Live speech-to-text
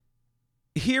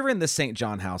Here in the St.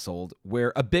 John household,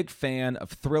 we're a big fan of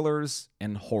thrillers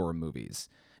and horror movies.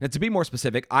 And to be more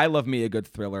specific, I love me a good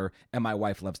thriller, and my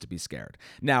wife loves to be scared.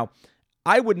 Now,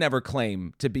 I would never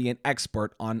claim to be an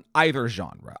expert on either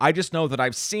genre. I just know that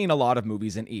I've seen a lot of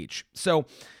movies in each. So,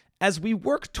 as we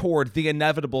work toward the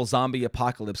inevitable zombie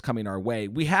apocalypse coming our way,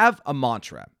 we have a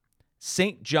mantra: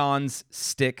 St. John's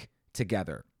stick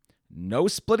together. No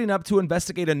splitting up to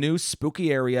investigate a new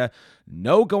spooky area.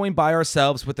 No going by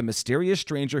ourselves with a mysterious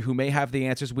stranger who may have the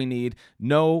answers we need.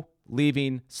 No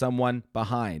leaving someone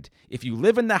behind. If you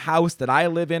live in the house that I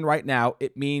live in right now,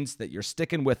 it means that you're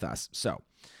sticking with us. So,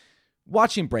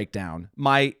 watching Breakdown,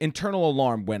 my internal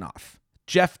alarm went off.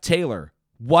 Jeff Taylor,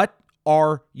 what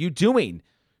are you doing?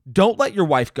 Don't let your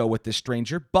wife go with this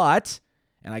stranger, but,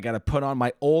 and I got to put on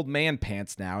my old man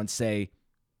pants now and say,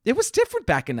 it was different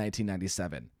back in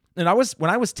 1997. And when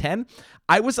I was 10,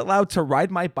 I was allowed to ride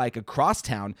my bike across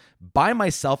town by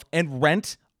myself and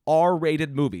rent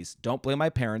R-rated movies. Don't blame my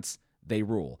parents. They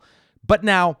rule. But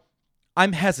now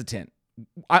I'm hesitant.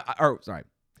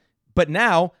 But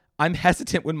now I'm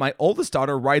hesitant when my oldest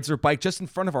daughter rides her bike just in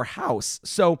front of our house.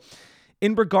 So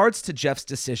in regards to Jeff's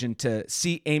decision to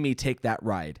see Amy take that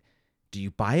ride, do you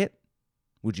buy it?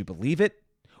 Would you believe it?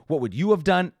 What would you have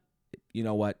done? You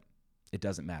know what? It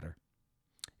doesn't matter.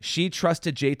 She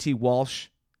trusted JT Walsh,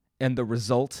 and the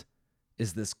result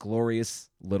is this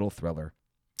glorious little thriller.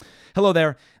 Hello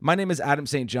there. My name is Adam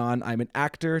St. John. I'm an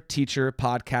actor, teacher,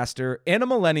 podcaster, and a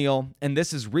millennial, and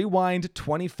this is Rewind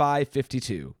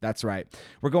 2552. That's right.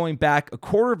 We're going back a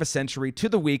quarter of a century to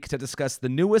the week to discuss the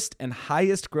newest and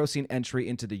highest grossing entry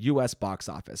into the U.S. box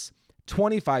office.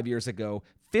 25 years ago,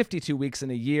 52 weeks in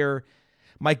a year.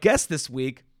 My guest this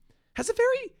week has a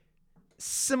very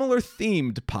similar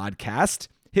themed podcast.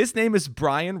 His name is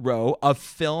Brian Rowe of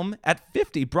Film at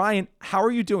 50. Brian, how are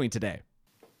you doing today?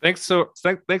 Thanks so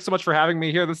much for having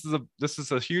me here. This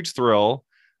is a huge thrill.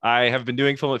 I have been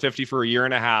doing Film at 50 for a year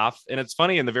and a half, and it's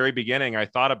funny. In the very beginning, I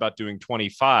thought about doing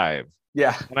 25.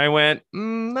 Yeah, and I went,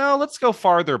 no, let's go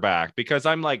farther back because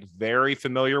I'm like very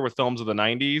familiar with films of the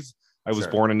 90s. I was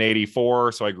born in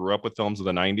 84, so I grew up with films of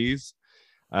the 90s.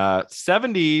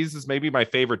 70s is maybe my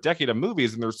favorite decade of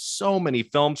movies, and there's so many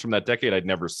films from that decade I'd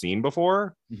never seen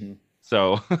before. Mm-hmm.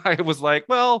 So I was like,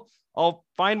 well, I'll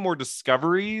find more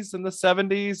discoveries in the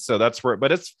 70s. So that's where,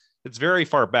 but it's very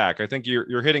far back. I think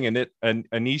you're hitting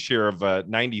a niche here of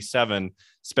 97,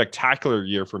 spectacular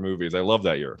year for movies. I love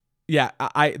that year. Yeah,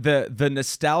 the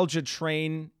nostalgia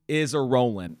train is a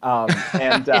rolling.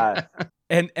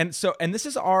 And so this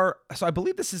is so I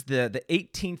believe this is the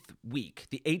 18th week,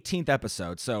 the 18th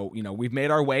episode. So, we've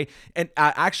made our way, and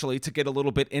actually to get a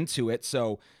little bit into it.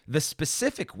 So the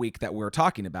specific week that we're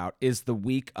talking about is the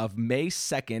week of May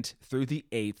 2nd through the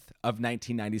 8th of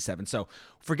 1997. So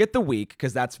forget the week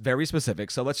because that's very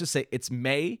specific. So let's just say it's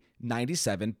May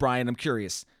 97. Brian, I'm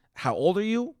curious, how old are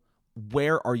you?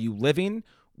 Where are you living?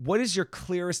 What is your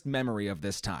clearest memory of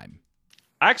this time?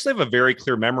 I actually have a very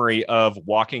clear memory of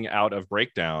walking out of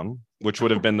Breakdown, which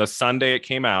would have been the Sunday it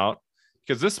came out.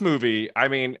 Because this movie, I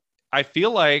mean, I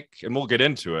feel like, and we'll get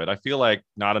into it, I feel like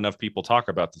not enough people talk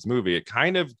about this movie. It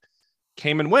kind of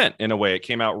came and went in a way. It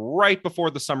came out right before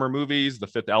the summer movies, The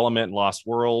Fifth Element and Lost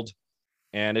World.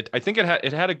 And I think it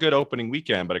had a good opening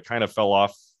weekend, but it kind of fell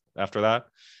off after that.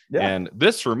 Yeah. And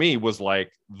this for me was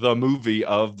like the movie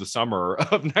of the summer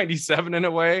of 97 in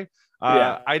a way.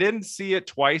 I didn't see it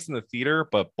twice in the theater,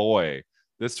 but boy,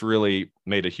 this really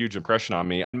made a huge impression on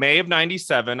me. May of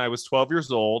 97, I was 12 years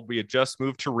old. We had just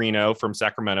moved to Reno from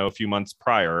Sacramento a few months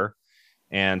prior.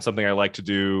 And something I like to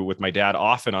do with my dad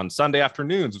often on Sunday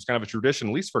afternoons, was kind of a tradition,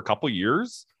 at least for a couple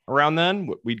years around then.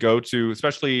 We'd go to,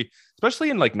 especially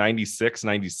in like 96,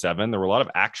 97, there were a lot of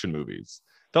action movies.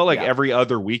 Felt like every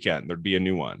other weekend there'd be a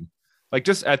new one. Like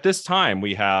just at this time,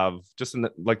 we have just in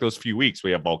those few weeks,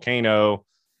 we have Volcano,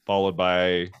 followed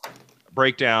by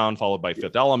Breakdown, followed by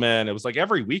Fifth Element. It was like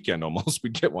every weekend almost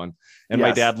we'd get one. And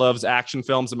my dad loves action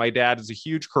films, and my dad is a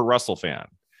huge Kurt Russell fan.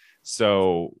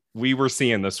 So we were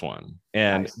seeing this one,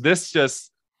 and this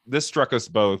struck us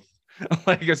both.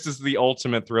 Like it's just the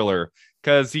ultimate thriller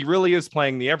because he really is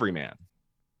playing the everyman.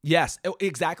 Yes,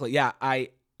 exactly. Yeah,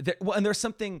 and there's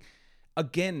something.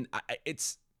 Again,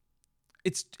 it's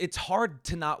hard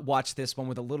to not watch this one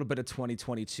with a little bit of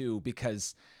 2022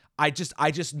 because I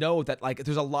just know that like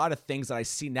there's a lot of things that I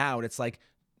see now, and it's like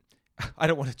I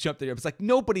don't want to jump there. It's like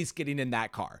nobody's getting in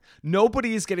that car.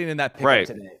 Nobody is getting in that pickup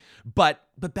today. But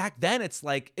back then, it's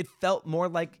like it felt more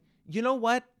like, you know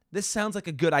what? This sounds like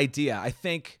a good idea. I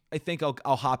think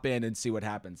I'll hop in and see what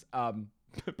happens.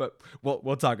 But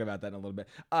we'll talk about that in a little bit.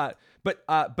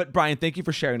 But Brian, thank you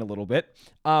for sharing a little bit.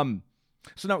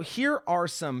 So now here are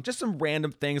some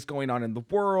random things going on in the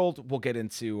world. We'll get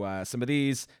into some of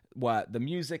these, the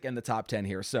music and the top 10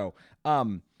 here. So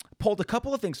pulled a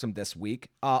couple of things from this week.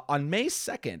 On May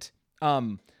 2nd,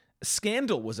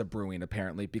 scandal was a brewing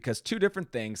apparently because two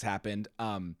different things happened.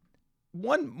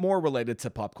 One more related to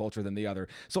pop culture than the other.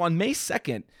 So on May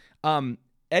 2nd,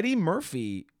 Eddie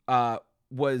Murphy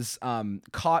was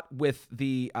caught with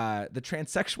the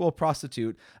transsexual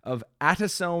prostitute of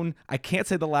Attisone. I can't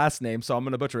say the last name, so I'm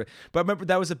going to butcher it. But I remember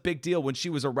that was a big deal when she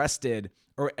was arrested,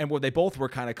 and where they both were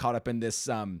kind of caught up in this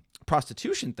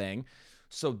prostitution thing.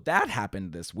 So that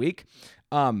happened this week.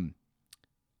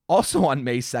 Also on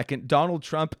May 2nd, Donald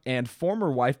Trump and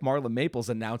former wife Marla Maples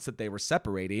announced that they were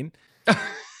separating.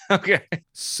 Okay.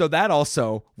 So that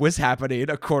also was happening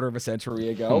a quarter of a century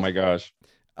ago. Oh my gosh.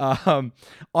 On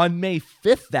May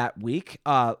 5th that week,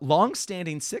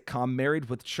 long-standing sitcom Married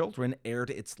with Children aired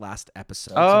its last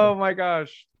episode. Oh my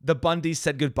gosh. The Bundys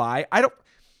said goodbye.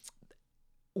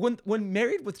 When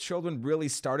Married with Children really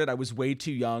started, I was way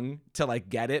too young to like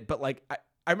get it, but like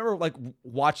I remember like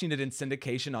watching it in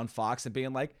syndication on Fox and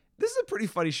being like, this is a pretty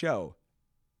funny show.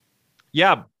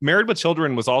 Yeah, Married with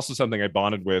Children was also something I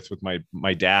bonded with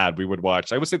my dad. We would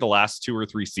watch, I would say the last 2 or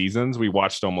 3 seasons, we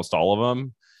watched almost all of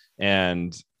them.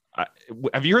 And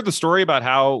have you heard the story about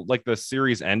how like the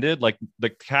series ended? Like the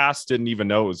cast didn't even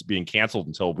know it was being canceled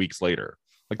until weeks later.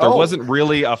 Like there wasn't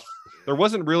really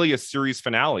a series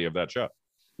finale of that show.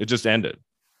 It just ended.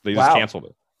 They just canceled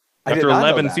it after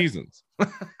 11 seasons.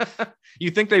 You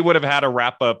think they would have had a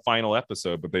wrap up final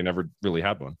episode, but they never really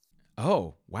had one.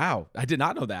 Oh, wow. I did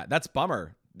not know that. That's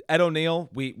bummer. Ed O'Neill,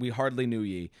 we hardly knew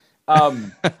ye.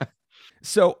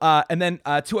 So, and then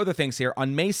 2 other things here.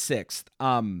 On May 6th,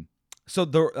 so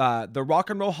the Rock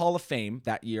and Roll Hall of Fame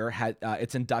that year had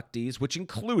its inductees, which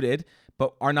included,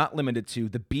 but are not limited to,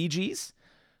 the Bee Gees,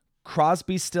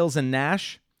 Crosby, Stills, and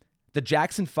Nash, the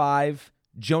Jackson 5,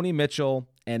 Joni Mitchell,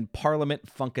 and Parliament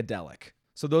Funkadelic.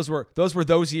 So those were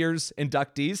those year's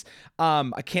inductees.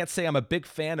 I can't say I'm a big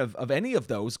fan of any of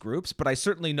those groups, but I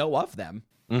certainly know of them.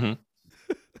 Mm-hmm.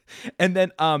 And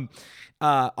then on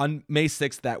May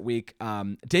 6th that week,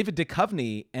 David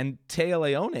Duchovny and Téa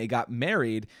Leoni got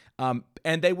married,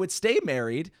 and they would stay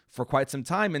married for quite some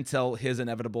time until his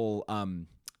inevitable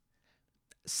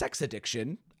sex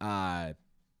addiction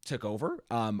took over.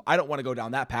 I don't want to go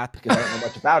down that path because I don't know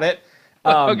much about it.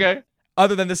 Okay.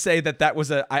 Other than to say that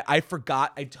was I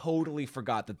totally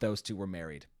forgot that those two were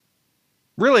married.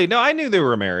 Really? No, I knew they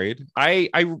were married. I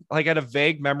like had a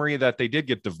vague memory that they did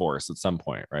get divorced at some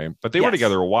point, right? But they were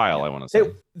together a while, yeah. I want to say.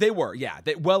 They were, yeah.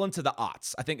 They well into the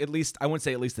aughts. I think I wouldn't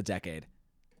say at least a decade.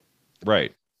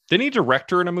 Right. Didn't he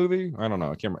direct her in a movie? I don't know.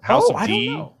 I can't remember. House of D?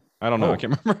 I don't know. I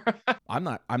can't remember.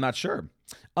 I'm not sure.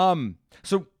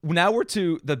 So now we're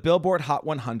to the Billboard Hot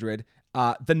 100.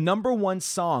 The number 1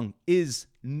 song is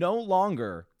no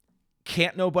longer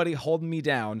Can't Nobody Hold Me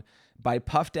Down by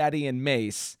Puff Daddy and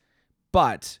Mace,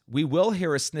 but we will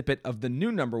hear a snippet of the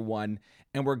new number 1,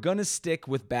 and we're going to stick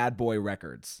with Bad Boy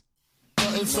Records.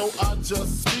 And so I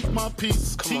just speak my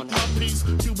peace, keep my peace.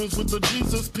 Cubans with the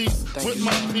Jesus peace, with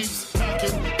my peace.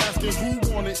 Packing, asking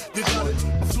who want it. You got it,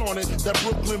 I flaunt it. That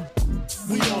Brooklyn,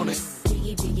 we on it.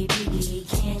 Biggie, biggie,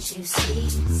 biggie, can't you see?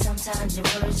 Sometimes your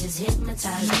words just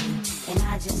hypnotize me. And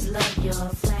I just love your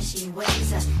flashy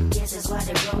ways. I guess that's why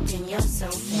they're broken, you're so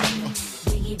fake.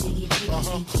 Biggie, biggie,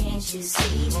 biggie, can't you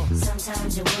see?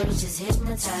 Sometimes your words just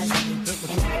hypnotize me.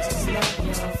 And I just love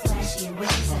your flashy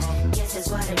ways. I guess that's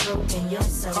why they're broken, you're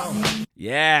so fake.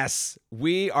 Yes,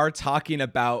 we are talking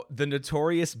about the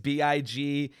Notorious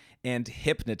B.I.G. and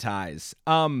Hypnotize.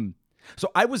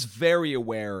 So I was very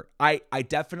aware. I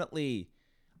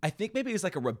think maybe it was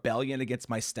like a rebellion against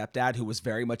my stepdad who was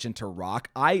very much into rock.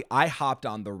 I hopped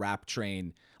on the rap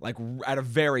train like at a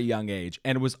very young age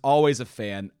and was always a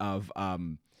fan of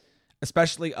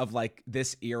especially of like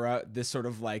this era, this sort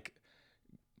of like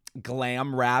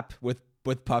glam rap with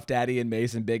Puff Daddy and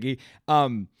Mace and Biggie.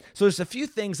 So there's a few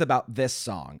things about this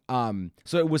song.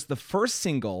 So it was the first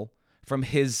single from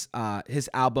his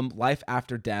album Life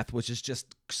After Death, which is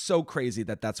just so crazy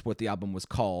that that's what the album was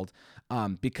called,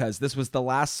 because this was the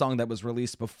last song that was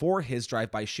released before his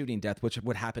drive-by shooting death, which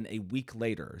would happen a week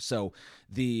later. So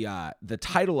the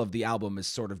title of the album is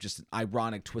sort of just an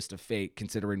ironic twist of fate,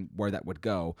 considering where that would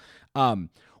go.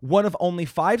 One of only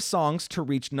 5 songs to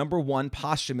reach number 1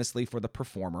 posthumously for the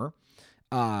performer.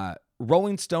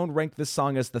 Rolling Stone ranked this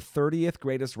song as the 30th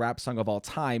greatest rap song of all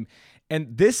time,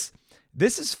 and this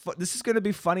is going to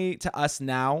be funny to us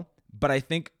now, but I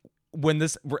think when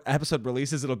this episode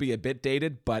releases, it'll be a bit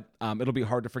dated, but it'll be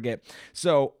hard to forget.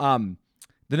 So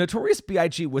The Notorious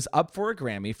B.I.G. was up for a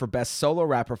Grammy for Best Solo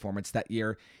Rap Performance that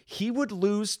year. He would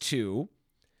lose to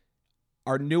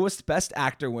our newest Best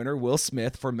Actor winner, Will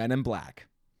Smith, for Men in Black.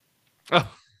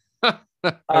 Oh,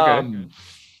 okay.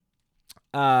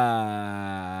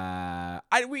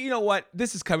 You know what?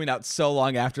 This is coming out so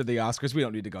long after the Oscars. We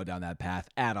don't need to go down that path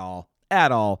at all.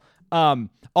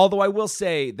 Although I will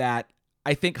say that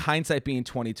I think hindsight being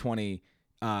 2020,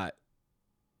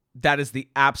 that is the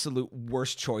absolute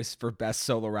worst choice for Best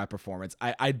Solo Rap Performance.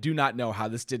 I do not know how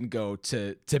this didn't go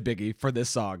to Biggie for this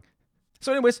song.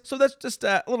 So anyways, so that's just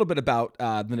a little bit about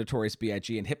the Notorious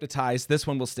B.I.G. and Hypnotize. This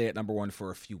one will stay at number 1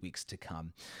 for a few weeks to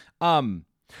come.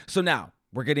 So now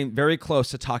we're getting very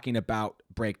close to talking about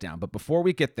Breakdown. But before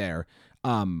we get there,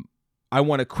 I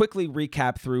want to quickly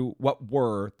recap through what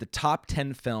were the top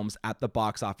 10 films at the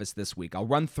box office this week. I'll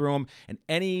run through them, and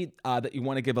any that you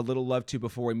want to give a little love to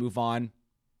before we move on,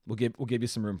 we'll give you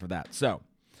some room for that. So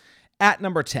at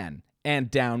number 10, and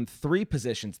down 3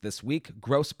 positions this week,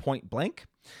 Grosse Pointe Blank.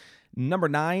 Number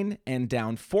 9, and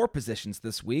down 4 positions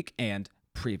this week, and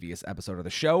previous episode of the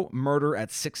show, Murder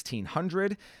at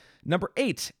 1600. Number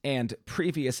 8, and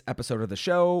previous episode of the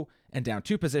show, and down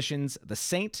 2 positions, The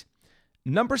Saint.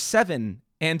 Number 7,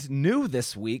 and new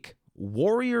this week,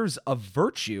 Warriors of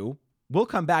Virtue. We'll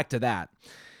come back to that.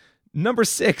 Number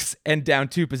 6, and down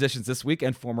 2 positions this week,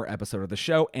 and former episode of the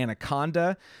show,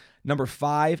 Anaconda. Number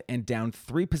 5, and down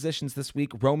 3 positions this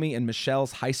week, Romy and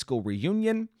Michelle's High School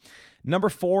Reunion. Number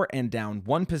 4, and down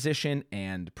 1 position,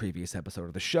 and previous episode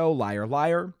of the show, Liar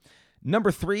Liar. Number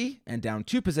 3, and down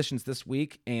 2 positions this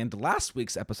week, and last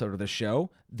week's episode of the show,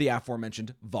 the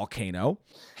aforementioned Volcano.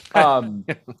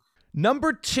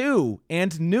 Number 2,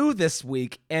 and new this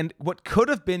week, and what could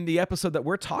have been the episode that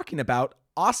we're talking about,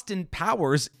 Austin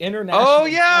Powers International. Oh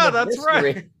yeah, Film of that's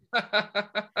History.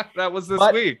 right. That was this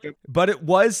week. But it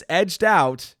was edged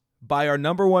out by our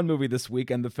number 1 movie this week,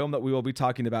 and the film that we will be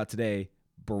talking about today,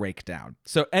 Breakdown.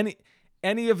 So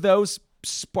any of those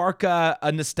spark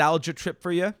a nostalgia trip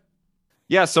for you?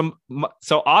 Yeah, so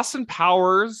Austin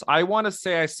Powers, I want to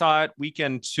say I saw it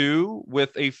weekend 2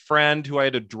 with a friend who I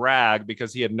had to drag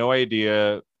because he had no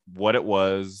idea what it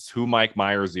was, who Mike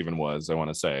Myers even was, I want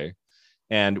to say.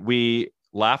 And we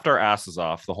laughed our asses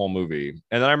off the whole movie.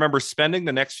 And then I remember spending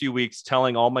the next few weeks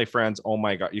telling all my friends, oh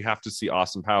my God, you have to see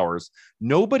Austin Powers.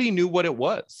 Nobody knew what it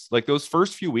was. Like those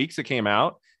first few weeks it came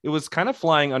out, it was kind of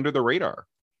flying under the radar.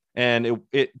 And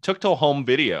it took till home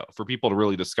video for people to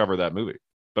really discover that movie.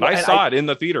 But I saw it in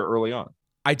the theater early on.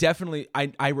 I definitely,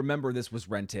 I remember this was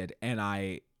rented, and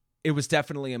it was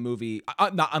definitely a movie,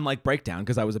 not unlike Breakdown,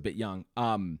 because I was a bit young.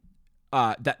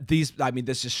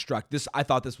 This just struck this. I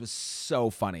thought this was so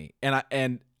funny,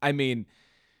 the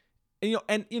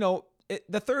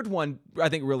third one I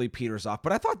think really peters off.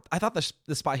 But I thought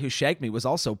the Spy Who Shagged Me was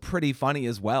also pretty funny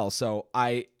as well. So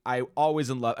I always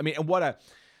in love. I mean, I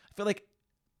feel like.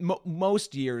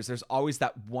 Most years there's always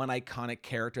that one iconic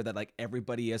character that like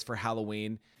everybody is for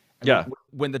Halloween.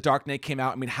 When The Dark Knight came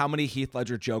out, I mean, how many Heath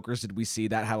Ledger Jokers did we see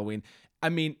that Halloween? I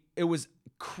mean, it was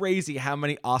crazy how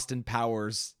many Austin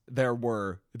Powers there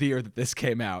were the year that this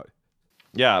came out.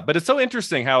 Yeah, but it's so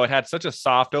interesting how it had such a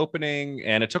soft opening,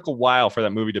 and it took a while for that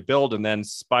movie to build. And then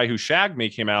Spy Who Shagged Me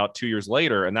came out 2 years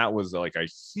later, and that was like a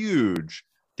huge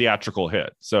theatrical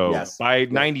hit. So by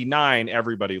 99,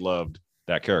 everybody loved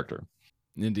that character.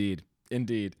 Indeed.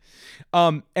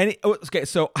 So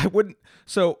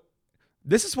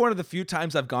this is one of the few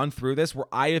times I've gone through this where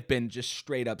I have been just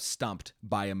straight up stumped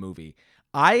by a movie.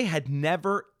 I had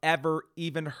never, ever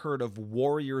even heard of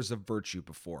Warriors of Virtue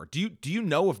before. Do you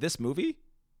know of this movie?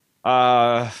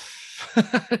 Like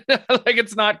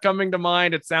it's not coming to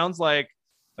mind. It sounds like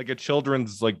a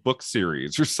children's like book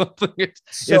series or something.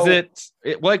 Is it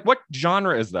like, what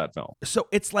genre is that film? So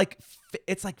it's like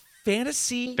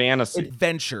fantasy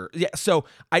adventure. Yeah. So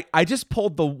I just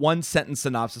pulled the 1-sentence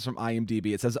synopsis from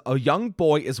IMDb. It says a young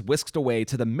boy is whisked away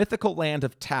to the mythical land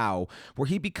of Tau, where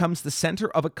he becomes the center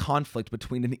of a conflict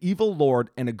between an evil lord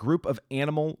and a group of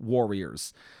animal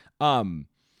warriors. And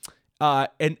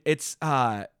it's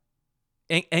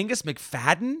Angus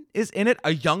McFadden is in it.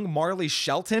 A young Marley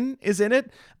Shelton is in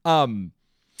it.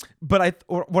 But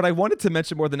what I wanted to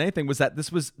mention more than anything was that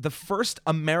this was the first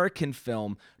American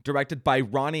film directed by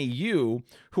Ronnie Yu,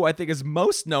 who I think is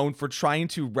most known for trying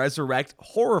to resurrect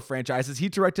horror franchises. He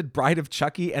directed Bride of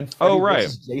Chucky and Freddy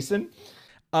vs. Jason.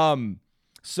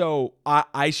 So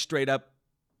I straight up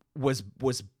was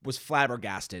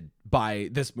flabbergasted by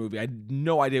this movie. I had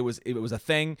no idea it was a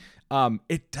thing.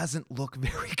 It doesn't look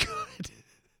very good.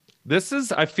 This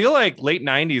is, I feel like late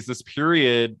 90s, this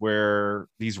period where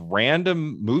these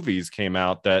random movies came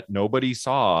out that nobody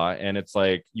saw. And it's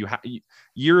like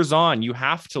years on, you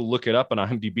have to look it up on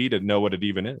IMDb to know what it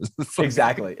even is. Like,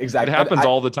 Exactly. it happens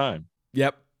all the time.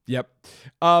 Yep.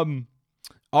 All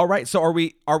right. So are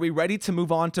we ready to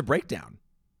move on to Breakdown?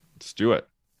 Let's do it.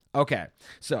 Okay.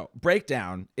 So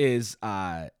Breakdown is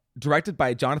directed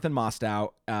by Jonathan Mostow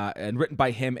and written by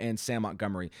him and Sam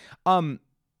Montgomery.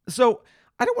 So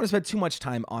I don't want to spend too much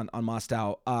time on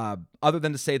Mostow, other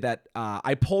than to say that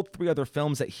I pulled 3 other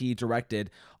films that he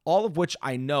directed, all of which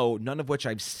I know, none of which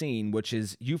I've seen, which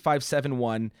is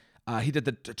U-571. He did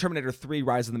the Terminator 3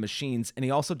 Rise of the Machines, and he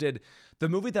also did the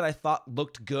movie that I thought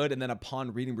looked good, and then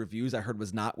upon reading reviews I heard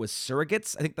was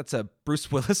Surrogates. I think that's a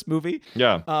Bruce Willis movie.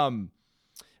 Yeah.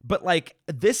 But like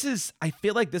I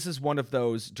feel like this is one of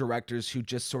those directors who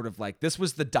just sort of like, this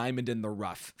was the diamond in the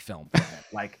rough film for him.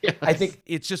 Like, Yes. I think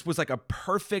it just was like a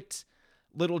perfect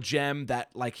little gem that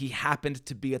like he happened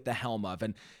to be at the helm of.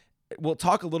 And we'll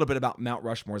talk a little bit about Mount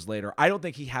Rushmore's later. I don't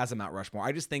think he has a Mount Rushmore.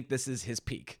 I just think this is his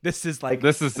peak. This is like,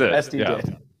 This is it. Best he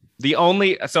did.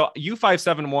 So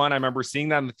U-571, I remember seeing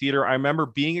that in the theater. I remember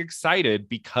being excited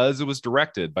because it was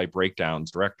directed by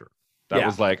Breakdown's director. That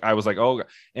was like, I was like, oh,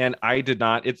 and I did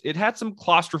not. It had some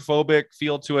claustrophobic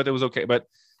feel to it. It was okay, but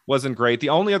wasn't great. The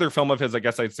only other film of his, I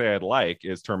guess I'd say I'd like,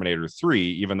 is Terminator 3,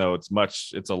 even though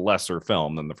it's a lesser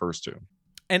film than the first two.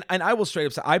 And I will straight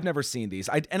up say I've never seen these.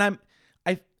 In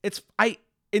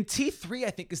T3, I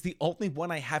think is the only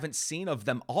one I haven't seen of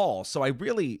them all. So I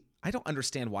don't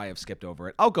understand why I've skipped over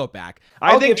it. I'll go back.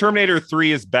 I think Terminator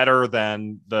 3 is better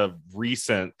than the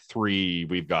recent 3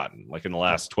 we've gotten, like in the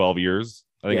last 12 years.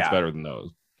 I think it's better than those.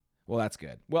 Well, that's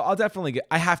good. Well, I'll definitely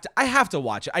I have to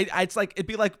watch it. It's like, it'd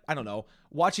be like, I don't know,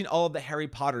 watching all of the Harry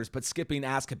Potters, but skipping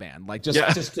Azkaban. Like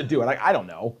just to do it. Like, I don't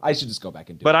know. I should just go back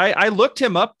and do it. But I looked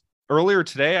him up earlier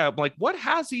today. I'm like, what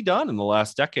has he done in the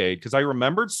last decade? Because I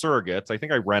remembered Surrogates. I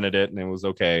think I rented it and it was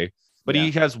okay. But he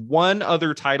has one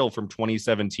other title from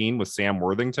 2017 with Sam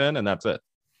Worthington, and that's it.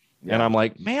 Yeah. And I'm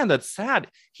like, man, that's sad.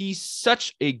 He's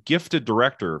such a gifted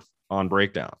director on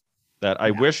Breakdown that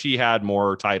I wish he had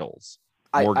more titles.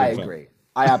 I agree.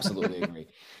 I absolutely agree.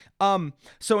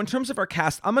 So in terms of our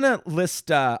cast, I'm gonna list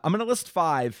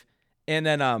 5, and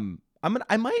then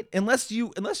I might, unless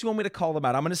you want me to call them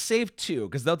out, I'm gonna save 2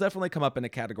 because they'll definitely come up in a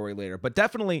category later. But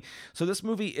definitely, so this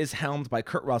movie is helmed by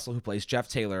Kurt Russell, who plays Jeff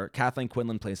Taylor. Kathleen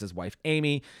Quinlan plays his wife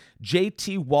Amy.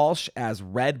 J.T. Walsh as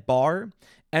Red Barr.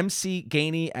 MC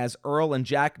Gainey as Earl, and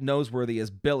Jack Noseworthy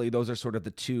as Billy. Those are sort of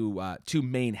the two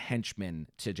main henchmen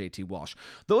to J.T. Walsh.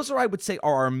 Those are, I would say,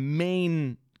 are our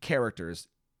main characters.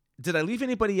 Did I leave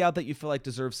anybody out that you feel like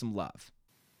deserves some love?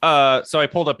 So I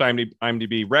pulled up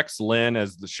IMDb. Rex Lynn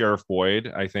as the Sheriff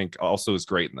Boyd, I think, also is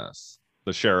great in this.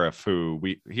 The sheriff who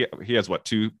he has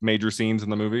 2 major scenes in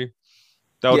the movie.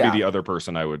 That would be the other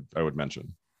person I would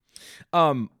mention.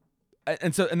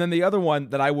 And then the other one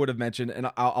that I would have mentioned, and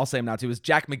I'll say him now too, is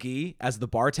Jack McGee as the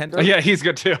bartender. Yeah, he's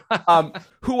good too.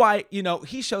 Who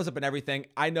he shows up in everything.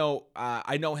 I know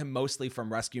him mostly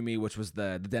from Rescue Me, which was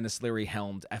the Dennis Leary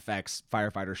helmed FX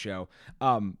firefighter show.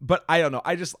 But I don't know.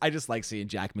 I just like seeing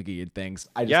Jack McGee in things.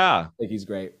 I think he's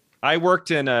great. I worked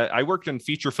in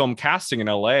feature film casting in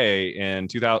LA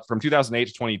from 2008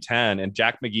 to 2010, and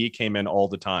Jack McGee came in all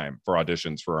the time for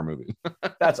auditions for our movie.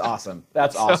 That's awesome.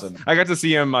 That's awesome. I got to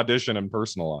see him audition in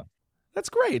person a lot. That's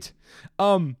great.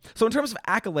 So in terms of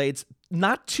accolades,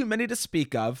 not too many to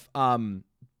speak of. Some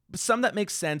that make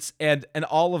sense, and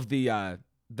all of the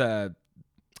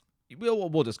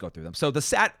we'll just go through them. So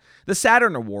the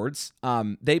Saturn Awards,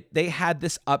 they had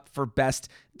this up for best.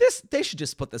 They should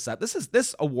just split this up.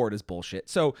 This award is bullshit.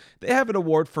 So they have an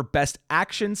award for best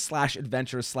action /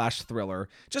 adventure / thriller.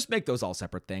 Just make those all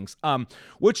separate things.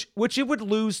 Which it would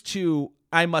lose to,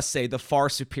 I must say, the far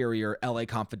superior LA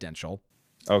Confidential.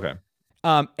 Okay.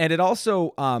 And it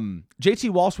also, J.T.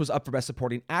 Walsh was up for best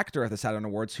supporting actor at the Saturn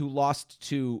Awards, who lost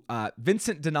to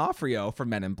Vincent D'Onofrio for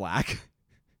Men in Black.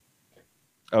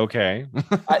 Okay.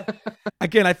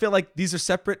 I feel like these are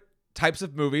separate types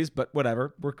of movies, but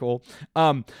whatever, we're cool.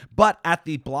 But at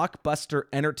the Blockbuster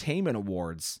Entertainment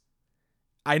Awards,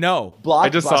 I know. I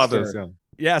just saw this. Yeah.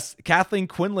 Yes, Kathleen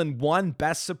Quinlan won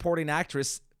Best Supporting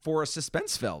Actress for a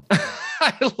suspense film.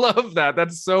 I love that.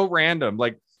 That's so random.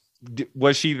 Like,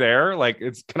 was she there? Like,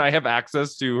 can I have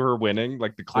access to her winning,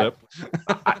 like the clip?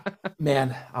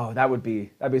 That'd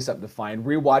be something to find.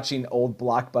 Rewatching old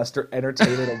Blockbuster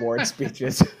Entertainment Award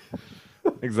speeches.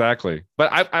 Exactly.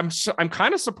 But I'm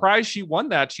kind of surprised she won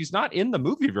that. She's not in the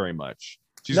movie very much.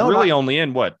 She's only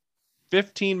in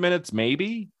 15 minutes,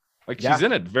 maybe? Like, she's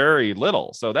in it very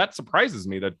little. So that surprises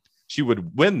me that she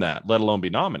would win that, let alone be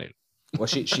nominated. Well,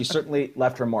 she certainly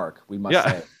left her mark, we must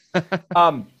Yeah.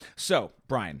 say. So,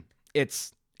 Brian,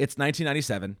 it's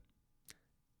 1997.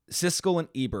 Siskel and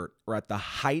Ebert are at the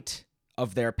height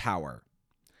of their power.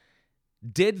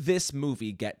 Did this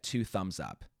movie get 2 thumbs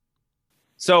up?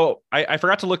 So I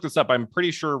forgot to look this up. I'm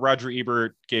pretty sure Roger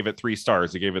Ebert gave it 3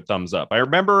 stars. He gave it thumbs up. I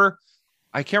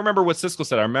can't remember what Siskel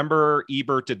said. I remember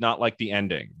Ebert did not like the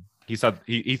ending. He said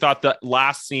he thought the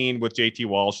last scene with JT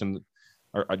Walsh and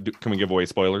can we give away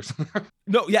spoilers?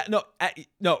 No,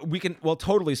 we can. We'll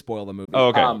totally spoil the movie. Oh,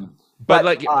 okay. But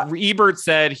like Ebert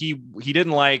said he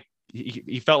didn't like,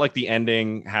 he felt like the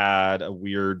ending had a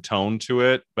weird tone to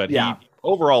it, but he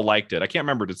overall liked it. I can't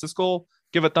remember. Did Siskel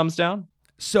give it thumbs down?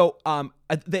 So,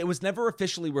 it was never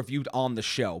officially reviewed on the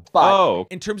show, but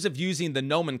in terms of using the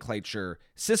nomenclature,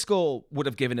 Siskel would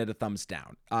have given it a thumbs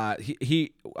down.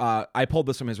 I pulled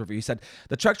this from his review. He said,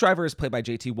 "The truck driver is played by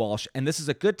JT Walsh, and this is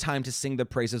a good time to sing the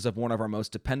praises of one of our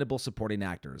most dependable supporting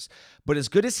actors. But as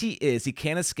good as he is, he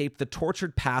can't escape the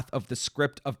tortured path of the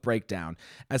script of Breakdown,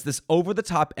 as this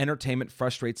over-the-top entertainment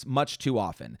frustrates much too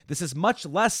often. This is much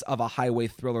less of a highway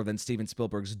thriller than Steven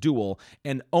Spielberg's Duel,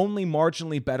 and only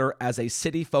marginally better as a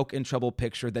city folk in trouble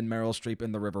picture than Meryl Streep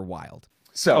in The River Wild."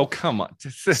 So, oh, come on.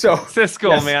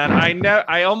 Siskel, man.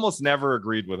 I almost never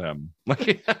agreed with him.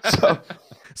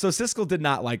 So Siskel did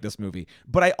not like this movie,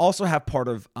 but I also have part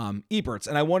of Ebert's,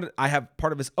 and I have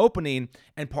part of his opening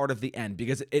and part of the end,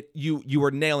 because you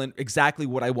were nailing exactly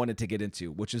what I wanted to get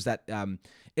into, which is that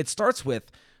it starts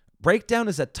with, "Breakdown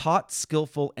is a taut,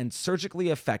 skillful, and surgically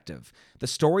effective. The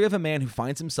story of a man who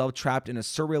finds himself trapped in a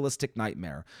surrealistic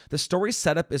nightmare. The story's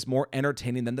setup is more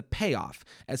entertaining than the payoff.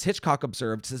 As Hitchcock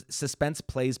observed, suspense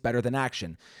plays better than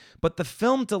action. But the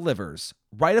film delivers,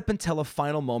 right up until a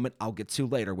final moment I'll get to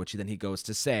later," which then he goes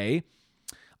to say,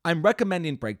 "I'm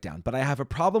recommending Breakdown, but I have a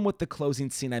problem with the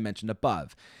closing scene I mentioned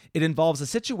above. It involves a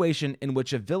situation in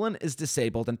which a villain is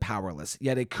disabled and powerless,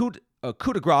 yet a coup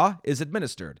de grace is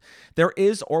administered. There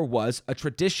is or was a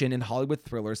tradition in Hollywood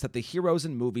thrillers that the heroes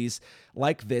in movies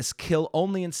like this kill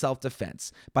only in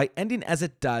self-defense. By ending as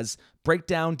it does,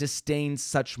 Breakdown disdains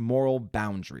such moral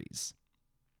boundaries."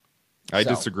 I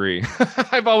disagree.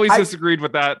 I've always disagreed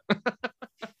with that.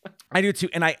 I do too,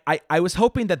 and I was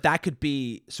hoping that could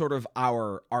be sort of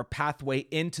our pathway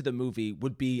into the movie,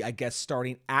 would be, I guess,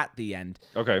 starting at the end.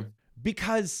 Okay.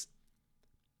 Because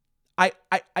I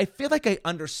feel like I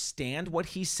understand what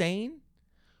he's saying,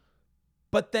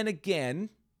 but then again,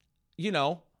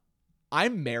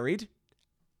 I'm married.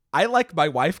 I like my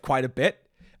wife quite a bit.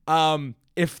 I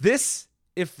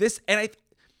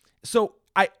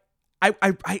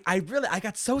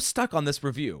got so stuck on this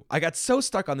review. I got so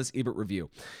stuck on this Ebert review,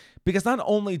 because not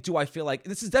only do I feel like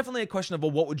this is definitely a question of,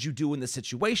 well, what would you do in this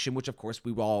situation? Which, of course,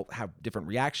 we all have different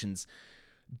reactions.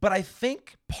 But I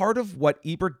think part of what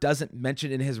Ebert doesn't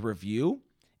mention in his review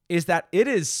is that it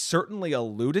is certainly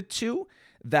alluded to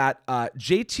that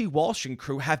JT Walsh and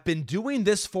crew have been doing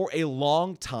this for a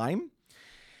long time.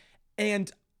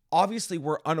 And obviously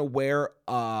we're unaware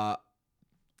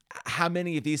how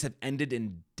many of these have ended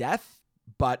in death,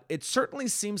 but it certainly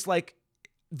seems like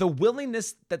the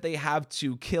willingness that they have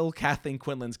to kill Kathleen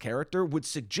Quinlan's character would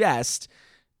suggest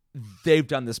they've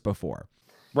done this before.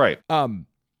 Right.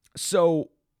 So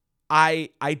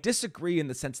I disagree in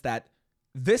the sense that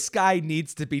this guy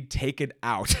needs to be taken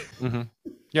out. Mm-hmm.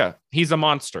 Yeah, he's a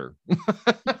monster.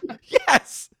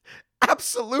 Yes,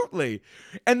 absolutely.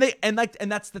 And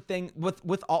that's the thing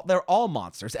with all, they're all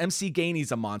monsters. MC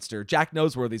Gainey's a monster. Jack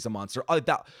Noseworthy's a monster.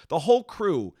 The whole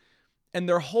crew and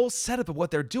their whole setup of what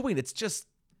they're doing, it's just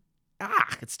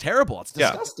it's terrible. It's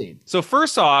disgusting. Yeah. So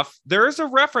first off, there is a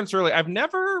reference early. I've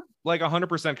never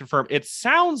 100% confirmed. It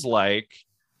sounds like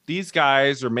these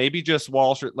guys, or maybe just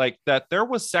Walsh, like that there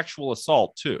was sexual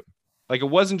assault too. Like it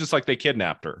wasn't just like they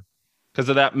kidnapped her, because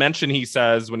of that mention he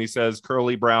says when he says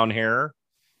curly brown hair.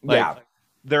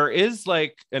 There is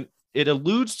and it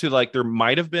alludes to there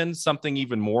might have been something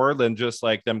even more than just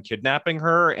them kidnapping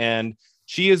her, and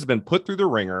she has been put through the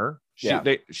ringer.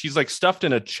 She's stuffed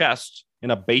in a chest in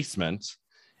a basement,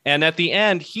 and at the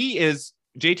end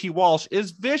JT Walsh is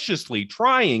viciously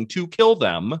trying to kill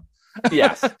them.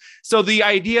 Yes. So the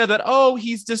idea that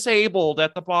he's disabled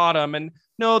at the bottom, and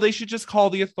no, they should just call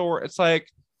the authority. It's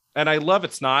and I love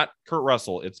it's not Kurt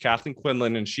Russell, it's Kathleen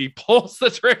Quinlan, and she pulls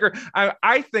the trigger.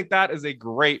 I think that is a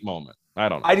great moment. I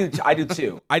don't know. I do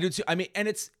too. I do too. I mean, and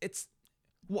it's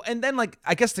well, and then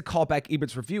I guess to call back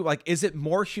Ebert's review, is it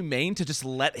more humane to just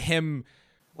let him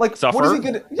suffer? What is he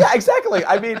gonna? Yeah, exactly.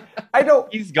 I mean, I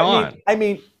don't. He's gone. I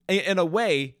mean, in a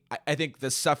way, I think the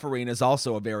suffering is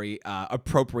also a very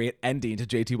appropriate ending to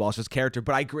JT Walsh's character.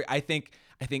 But I agree. I think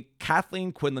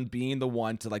Kathleen Quinlan being the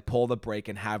one to like pull the brake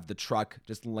and have the truck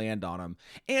just land on him.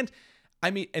 And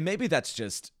I mean, and maybe that's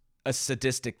just a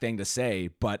sadistic thing to say,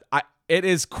 but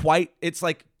it's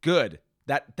like good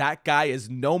that guy is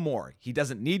no more. He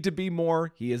doesn't need to be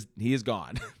more. He is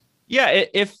gone. Yeah.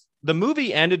 If the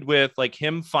movie ended with like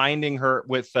him finding her,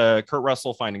 with Kurt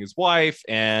Russell finding his wife,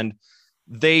 and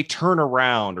they turn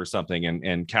around or something,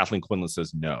 and Kathleen Quinlan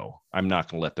says, no, I'm not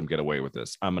going to let them get away with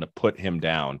this. I'm going to put him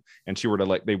down. And she were to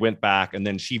like, they went back and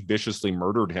then she viciously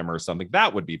murdered him or something.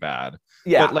 That would be bad.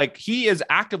 Yeah. But like, he is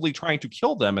actively trying to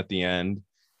kill them at the end.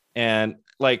 And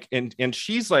like, and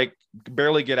she's like,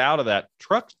 barely get out of that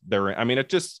truck they're in. I mean,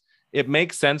 it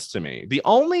makes sense to me. The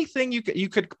only thing you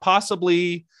could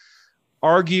possibly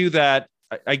argue that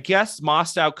I guess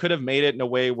Mostow could have made it in a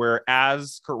way where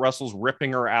as Kurt Russell's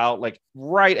ripping her out, like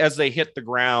right as they hit the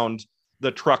ground,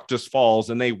 the truck just falls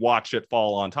and they watch it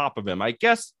fall on top of him. I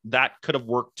guess that could have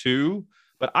worked too,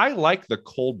 but I like the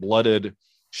cold-blooded,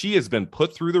 she has been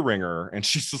put through the ringer and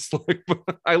she's just like,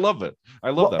 I love it. I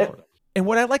love that part. And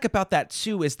what I like about that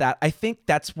too is that I think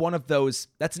that's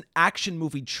that's an action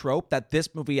movie trope that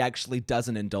this movie actually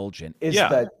doesn't indulge in.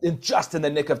 Just in the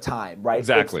nick of time, right?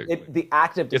 Exactly. The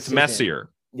active decision. It's messier.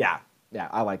 Yeah,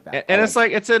 I like that. And it's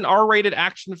like, it's an R-rated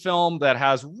action film that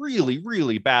has really,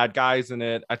 really bad guys in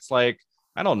it. It's like,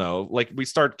 I don't know, like we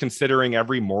start considering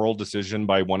every moral decision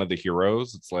by one of the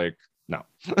heroes. It's like, no,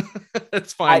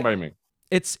 it's fine by me.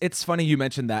 It's funny you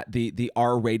mentioned that the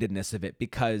R-ratedness of it,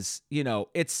 because, you know,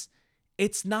 it's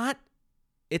not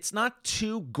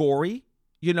too gory,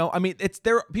 you know. I mean,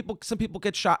 some people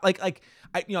get shot. I'm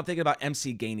thinking about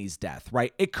MC Gainey's death,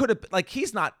 right? It could have, like,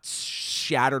 he's not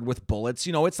shattered with bullets,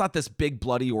 you know. It's not this big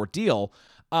bloody ordeal.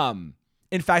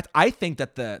 In fact, I think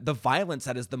that the violence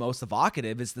that is the most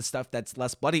evocative is the stuff that's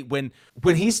less bloody. When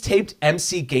he's taped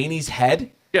MC Gainey's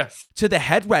head to the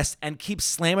headrest and keeps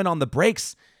slamming on the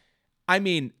brakes, I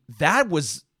mean, that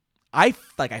was, I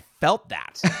felt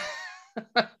that.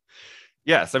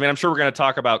 Yes, I mean, I'm sure we're going to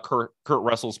talk about Kurt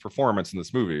Russell's performance in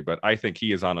this movie, but I think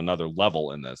he is on another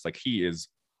level in this. Like, he is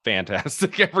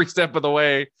fantastic every step of the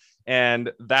way.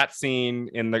 And that scene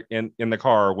in the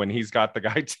car when he's got the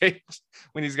guy taped,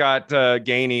 when he's got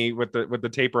Gainey with the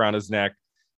tape around his neck,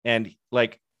 and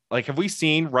like have we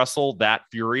seen Russell that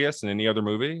furious in any other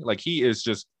movie? Like, he is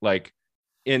just like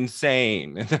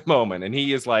insane in that moment, and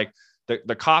he is like,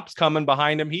 the cops coming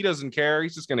behind him, he doesn't care.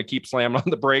 He's just going to keep slamming on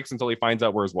the brakes until he finds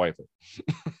out where his wife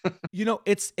is. You know,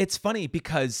 it's funny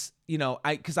because, you know,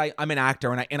 I'm an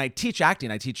actor and I teach acting.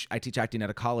 I teach acting at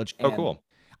a college. And oh, cool.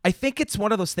 I think it's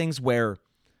one of those things where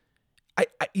I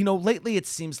you know, lately it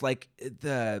seems like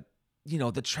the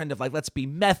trend of like, let's be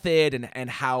method and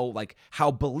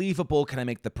how believable can I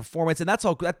make the performance, and that's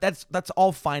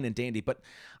all fine and dandy. But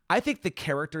I think the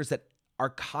characters that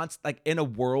are like in a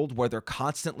world where they're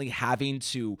constantly having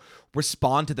to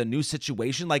respond to the new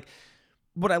situation. Like,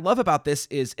 what I love about this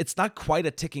is it's not quite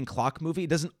a ticking clock movie.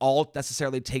 It doesn't all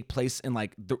necessarily take place in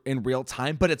in real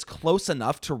time, but it's close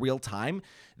enough to real time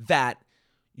that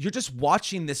you're just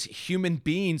watching this human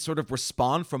being sort of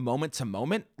respond from moment to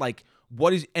moment. Like,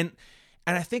 what is, and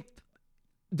I think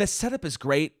the setup is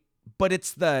great, but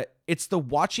it's the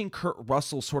watching Kurt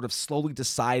Russell sort of slowly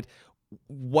decide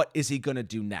what is he going to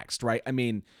do next, right? I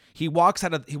mean, he walks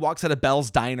out of Bell's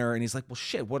Diner and he's like, well,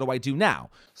 shit, what do I do now?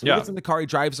 So he gets in the car, he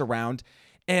drives around,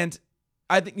 and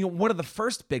I think, you know, one of the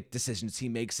first big decisions he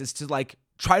makes is to like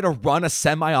try to run a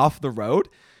semi off the road.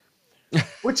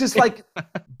 Which is like,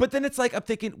 but then it's like, I'm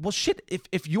thinking, well, shit,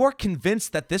 if you're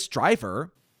convinced that this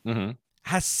driver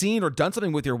has seen or done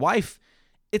something with your wife,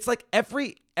 it's like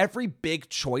every big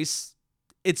choice,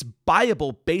 it's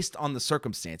buyable based on the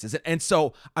circumstances. And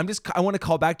so I want to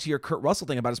call back to your Kurt Russell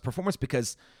thing about his performance,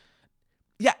 because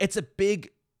yeah, it's a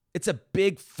big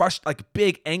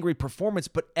big angry performance,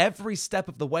 but every step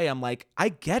of the way, I'm like, I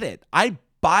get it. I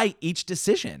buy each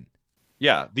decision.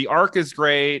 Yeah, the arc is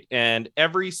great, and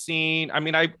every scene. I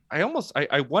mean,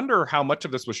 I wonder how much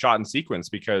of this was shot in sequence,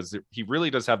 because he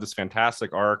really does have this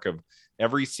fantastic arc of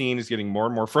every scene is getting more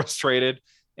and more frustrated.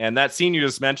 And that scene you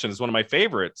just mentioned is one of my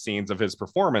favorite scenes of his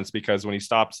performance, because when he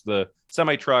stops the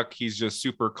semi truck, he's just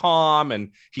super calm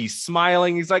and he's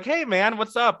smiling. He's like, "Hey, man,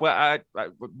 what's up? Well,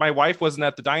 my wife wasn't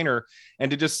at the diner." And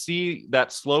to just see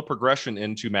that slow progression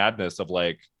into madness of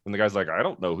like, when the guy's like, "I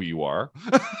don't know who you are,"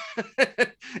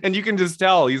 and you can just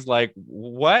tell he's like,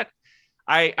 "What?"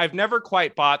 I've never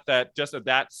quite bought that. Just at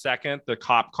that second, the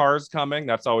cop car's coming.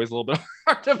 That's always a little bit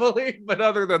hard to believe, but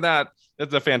other than that,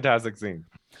 it's a fantastic scene.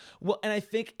 Well, and I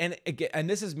think, and again, and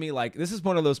this is me, like, this is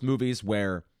one of those movies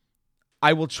where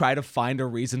I will try to find a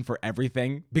reason for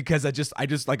everything because I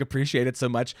just like appreciate it so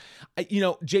much.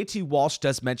 JT Walsh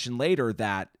does mention later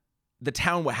that the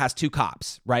town has 2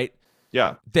 cops, right?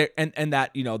 Yeah. There and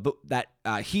that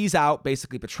he's out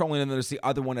basically patrolling, and there's the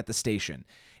other one at the station,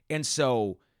 and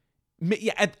so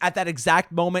yeah, at that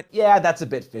exact moment, Yeah, that's a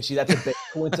bit fishy. That's a bit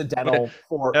coincidental.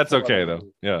 That's for okay though.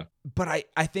 Yeah. but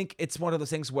I think it's one of those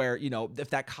things where if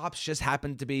that cops just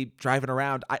happened to be driving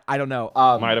around, I don't know.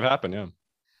 Might have happened. Yeah.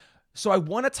 So I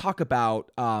want to talk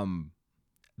about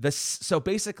this. So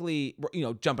basically,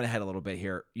 jumping ahead a little bit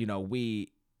here,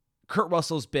 Kurt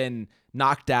Russell's been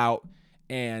knocked out.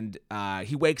 And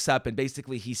he wakes up and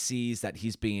basically he sees that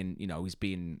he's being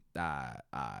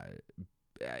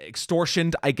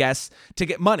extortioned, I guess, to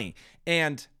get money.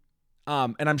 And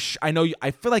I know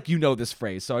I feel like you know this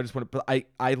phrase, so I just want to.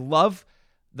 I love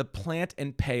the plant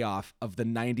and payoff of the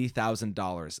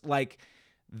 $90,000. Like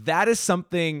that is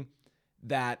something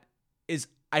that is,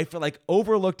 I feel like,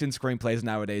 overlooked in screenplays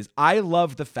nowadays. I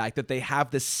love the fact that they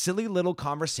have this silly little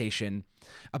conversation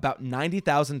about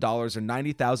 $90,000 or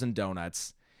 90,000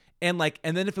 donuts. And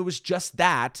then if it was just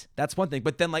that, that's one thing.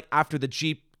 But then after the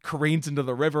Jeep careens into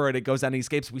the river and it goes down and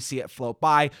escapes, we see it float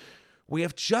by. We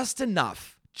have just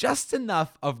enough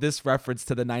of this reference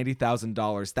to the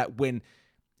 $90,000 that when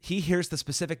he hears the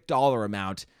specific dollar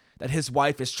amount, that his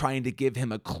wife is trying to give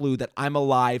him a clue that I'm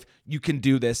alive, you can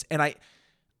do this. And I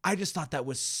just thought that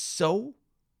was so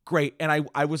great. And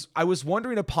I was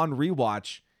wondering upon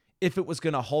rewatch if it was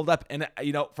going to hold up. And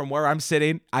from where I'm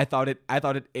sitting, I thought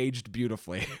it aged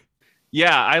beautifully.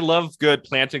 Yeah, I love good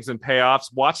plantings and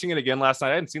payoffs. Watching it again last night,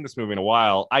 I hadn't seen this movie in a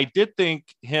while. I did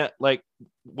think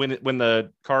when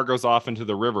the car goes off into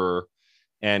the river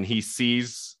and he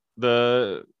sees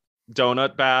the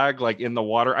donut bag in the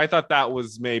water, I thought that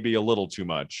was maybe a little too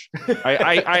much.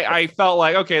 I felt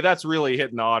like, okay, that's really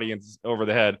hitting the audience over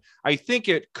the head. I think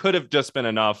it could have just been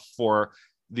enough for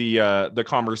the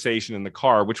conversation in the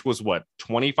car, which was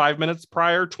 20 minutes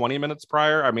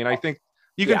prior. I mean, I think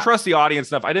you can trust the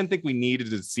audience enough. I didn't think we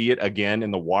needed to see it again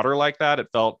in the water like that. It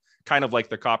felt kind of like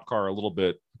the cop car a little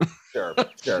bit. Sure.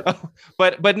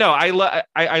 but no,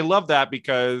 I love that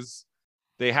because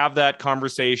they have that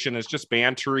conversation. It's just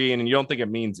bantery and you don't think it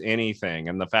means anything.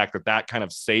 And the fact that kind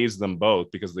of saves them both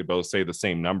because they both say the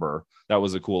same number. That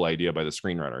was a cool idea by the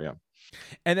screenwriter. Yeah.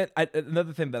 And then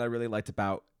another thing that I really liked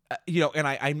about, and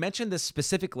I mentioned this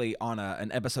specifically on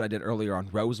an episode I did earlier on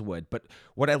Rosewood, but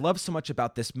what I love so much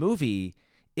about this movie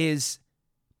is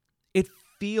it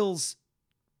feels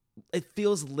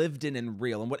lived in and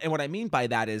real. And what I mean by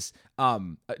that is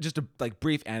just a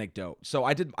brief anecdote. So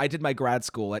I did my grad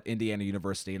school at Indiana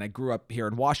University, and I grew up here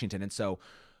in Washington. And so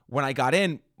when I got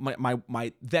in,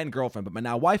 my then girlfriend, but my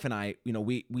now wife and I,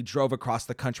 we drove across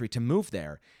the country to move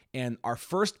there. And our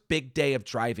first big day of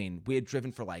driving, we had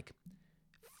driven for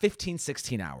 15,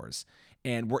 16 hours.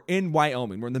 And we're in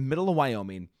Wyoming. We're in the middle of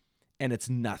Wyoming, and it's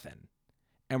nothing.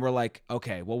 And we're like,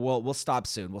 okay, well, we'll stop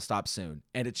soon. We'll stop soon.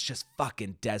 And it's just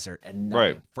fucking desert and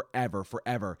nothing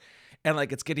forever. And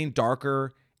it's getting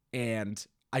darker, and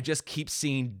I just keep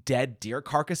seeing dead deer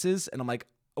carcasses. And I'm like,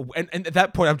 and at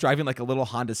that point, I'm driving a little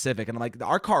Honda Civic, and I'm like,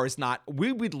 our car is not.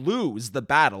 We would lose the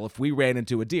battle if we ran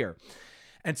into a deer.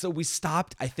 And so we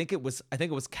stopped. I think it was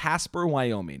Casper,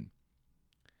 Wyoming.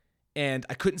 And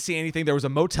I couldn't see anything. There was a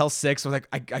Motel 6. I was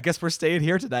like, I guess we're staying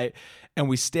here tonight. And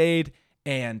we stayed.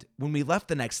 And when we left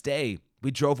the next day, we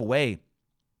drove away.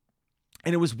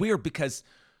 And it was weird because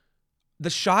the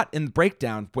shot in the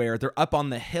breakdown where they're up on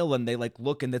the hill and they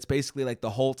look, and that's basically the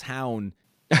whole town.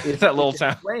 It's that little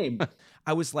town. Frame.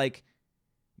 I was like,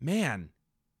 man,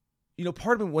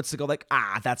 part of me wants to go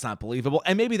that's not believable.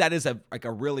 And maybe that is a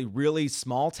really, really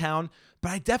small town.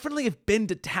 But I definitely have been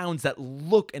to towns that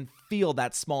look and feel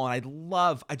that small. And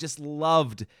I just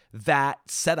loved that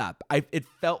setup. It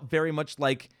felt very much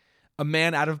like a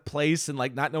man out of place and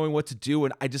not knowing what to do.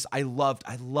 And I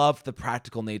loved the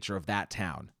practical nature of that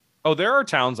town. Oh, there are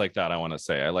towns like that. I want to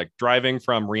say I like driving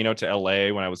from Reno to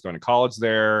LA when I was going to college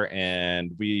there.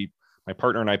 And my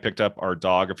partner and I picked up our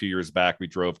dog a few years back. We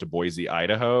drove to Boise,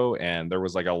 Idaho, and there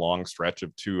was a long stretch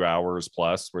of 2 hours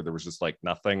plus where there was just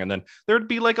nothing. And then there'd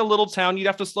be a little town. You'd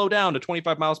have to slow down to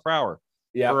 25 miles per hour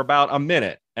for about a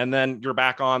minute. And then you're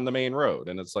back on the main road.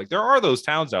 And it's there are those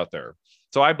towns out there.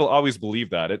 So I always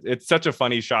believe that it's such a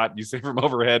funny shot you see from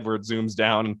overhead where it zooms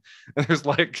down and there's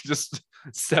just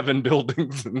 7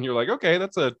 buildings and you're like, okay,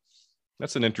 that's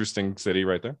an interesting city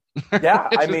right there. Yeah,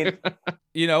 I mean,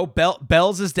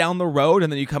 Bell's is down the road,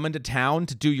 and then you come into town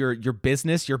to do your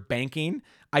business, your banking.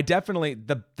 I definitely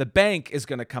the bank is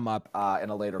going to come up in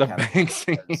a later The category. bank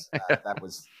scene.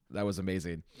 That was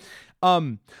amazing.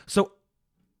 So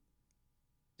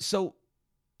So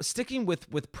sticking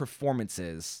with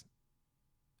performances,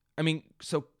 I mean,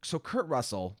 so Kurt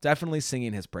Russell definitely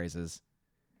singing his praises.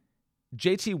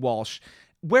 JT Walsh,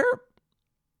 where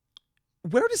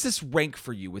does this rank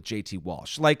for you with JT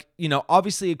Walsh? Like,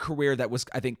 obviously a career that was,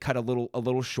 I think, cut a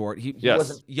little short. He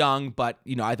wasn't young, but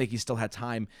I think he still had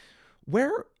time.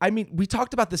 We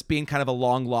talked about this being kind of a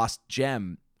long lost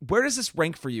gem. Where does this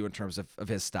rank for you in terms of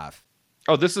his stuff?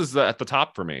 Oh, this is at the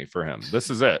top for me, for him. This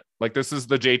is it. Like, this is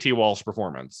the JT Walsh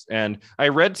performance. And I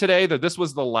read today that this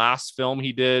was the last film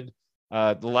he did,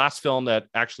 the last film that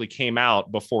actually came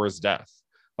out before his death.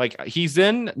 Like, he's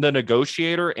in The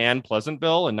Negotiator and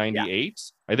Pleasantville in 98.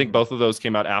 Yeah. I think both of those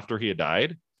came out after he had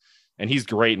died. And he's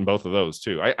great in both of those,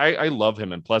 too. I love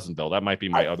him in Pleasantville. That might be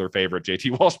my other favorite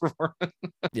JT Walsh performance.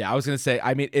 Yeah, I was going to say,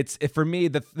 I mean, for me,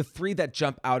 the three that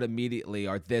jump out immediately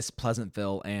are this,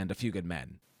 Pleasantville, and A Few Good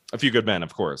Men. A Few Good Men,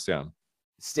 of course, yeah.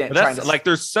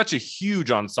 There's such a huge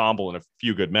ensemble in A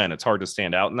Few Good Men. It's hard to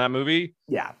stand out in that movie.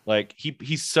 Yeah. Like,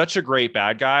 he's such a great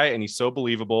bad guy, and he's so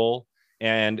believable.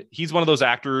 And he's one of those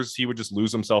actors, he would just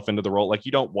lose himself into the role. Like,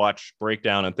 you don't watch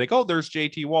Breakdown and think, oh, there's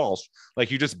JT Walsh. Like,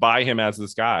 you just buy him as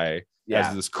this guy,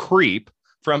 as this creep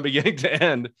from beginning to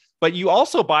end. But you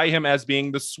also buy him as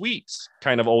being the sweet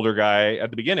kind of older guy at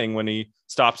the beginning when he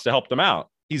stops to help them out.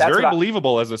 He's very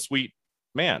believable as a sweet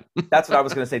man. That's what I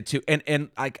was going to say too. And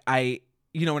like,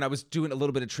 when I was doing a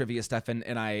little bit of trivia stuff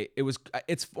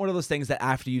it's one of those things that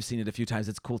after you've seen it a few times,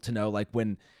 it's cool to know, like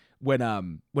when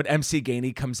MC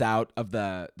Gainey comes out of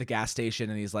the gas station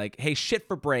and he's like, hey, shit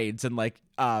for braids. And like,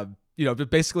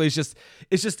 basically it's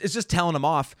just telling him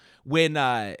off.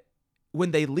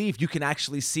 When they leave, you can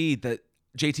actually see that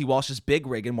JT Walsh's big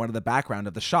rig in one of the background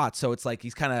of the shot. So it's like,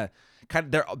 he's kind of,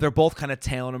 they're both kind of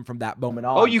tailing him from that moment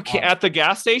on. Oh, you can at the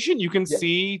gas station, you can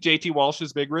see JT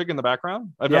Walsh's big rig in the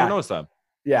background. I've never noticed that.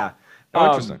 Yeah. Oh,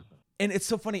 interesting. And it's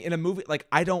so funny in a movie, like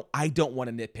I don't want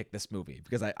to nitpick this movie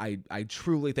because I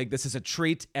truly think this is a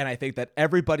treat and I think that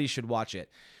everybody should watch it.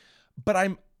 But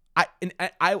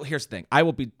here's the thing. I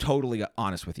will be totally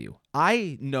honest with you.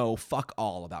 I know fuck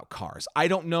all about cars. I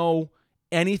don't know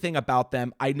anything about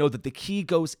them. I know that the key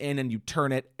goes in and you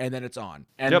turn it and then it's on.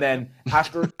 And then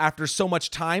after so much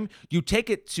time, you take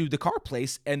it to the car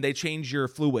place and they change your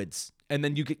fluids and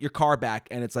then you get your car back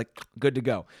and it's like good to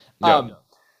go.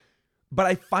 But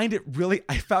I found it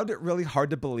really hard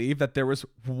to believe that there was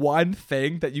one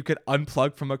thing that you could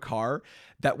unplug from a car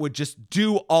that would just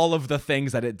do all of the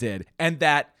things that it did. And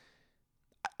that,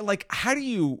 like, how do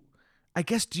you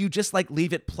just like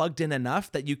leave it plugged in enough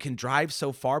that you can drive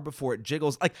so far before it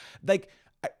jiggles? Like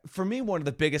for me, one of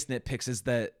the biggest nitpicks is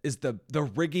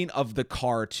the rigging of the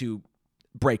car to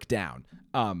break down.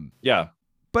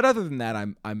 But other than that,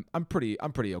 I'm pretty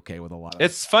okay with a lot of it.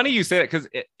 It's funny you say that because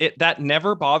it that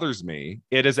never bothers me.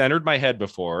 It has entered my head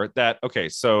before that, okay,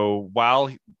 so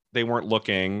while they weren't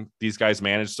looking, these guys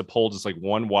managed to pull just like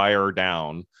one wire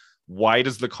down. Why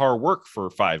does the car work for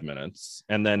 5 minutes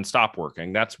and then stop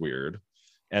working? That's weird.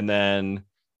 And then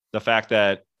the fact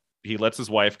that he lets his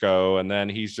wife go and then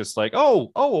he's just like,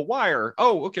 oh, a wire.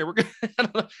 Oh, okay, we're good.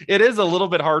 It is a little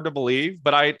bit hard to believe,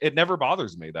 but it never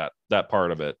bothers me, that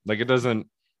part of it. Like, it doesn't.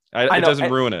 It doesn't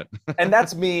ruin it. And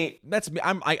that's me.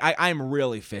 I'm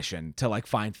really fishing to like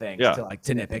find things to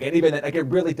nitpick. And even like it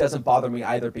really doesn't bother me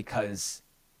either because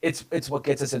it's what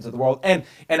gets us into the world. And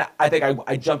I think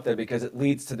I jumped there because it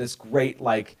leads to this great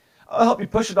like, I'll help you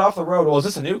push it off the road. Well, is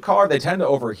this a new car? They tend to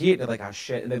overheat. And they're like, oh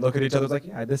shit. And they look at each other like,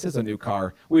 yeah, this is a new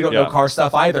car. We don't know car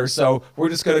stuff either. So we're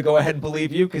just going to go ahead and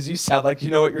believe you because you sound like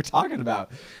you know what you're talking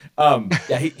about.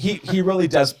 He really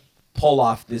does pull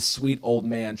off this sweet old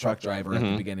man truck driver at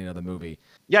the beginning of the movie.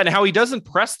 Yeah, and how he doesn't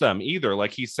press them either.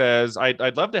 Like he says,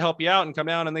 I'd love to help you out and come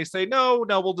down. And they say, no,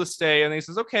 we'll just stay. And he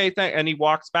says, okay, and he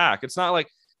walks back. It's not like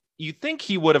you think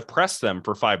he would have pressed them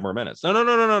for 5 more minutes. No.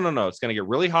 It's going to get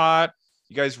really hot.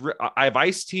 You guys, I have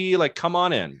iced tea. Like, come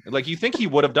on in. Like, you think he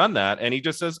would have done that. And he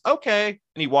just says, okay.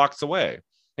 And he walks away.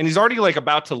 And he's already like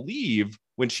about to leave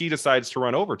when she decides to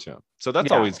run over to him. So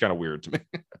that's always kind of weird to me.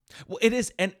 Well, it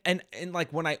is. And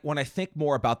like when I think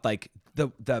more about like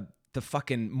the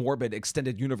fucking morbid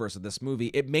extended universe of this movie,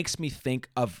 it makes me think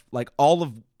of like all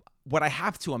of what I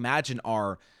have to imagine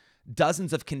are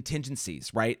dozens of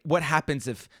contingencies, right? What happens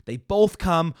if they both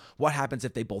come? What happens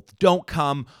if they both don't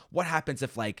come? What happens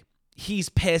if like he's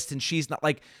pissed and she's not?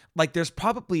 Like there's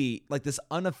probably like this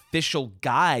unofficial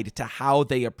guide to how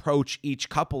they approach each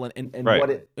couple and what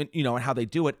it, and how they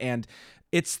do it. And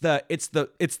it's the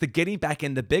getting back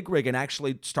in the big rig and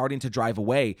actually starting to drive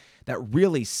away that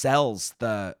really sells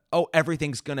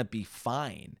everything's gonna be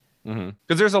fine.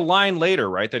 Because there's a line later,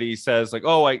 right, that he says like,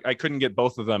 "Oh, I couldn't get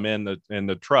both of them in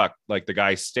the truck. Like the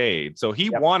guy stayed, so he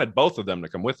wanted both of them to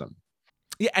come with him."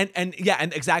 Yeah, and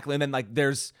exactly. And then like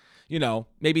there's,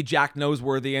 maybe Jack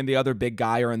Noseworthy and the other big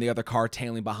guy are in the other car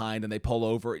tailing behind, and they pull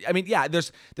over. I mean, yeah,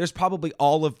 there's probably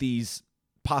all of these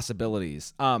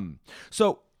possibilities.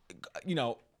 So,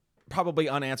 probably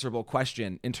unanswerable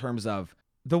question in terms of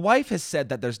the wife has said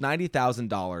that there's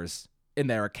 $90,000 in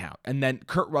their account, and then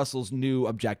Kurt Russell's new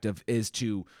objective is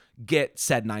to get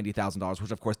said $90,000,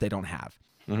 which of course they don't have.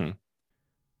 Mm-hmm.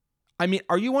 I mean,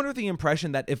 are you under the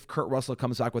impression that if Kurt Russell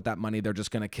comes back with that money, they're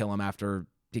just going to kill him after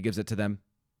he gives it to them?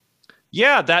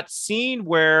 Yeah, that scene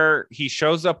where he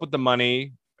shows up with the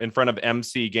money in front of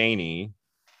MC Gainey,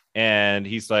 and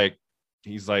he's like,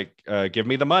 give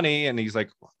me the money. And he's like,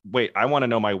 wait, I want to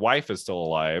know my wife is still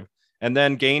alive. And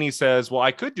then Gainey says, well,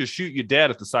 I could just shoot you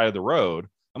dead at the side of the road.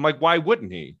 I'm like, why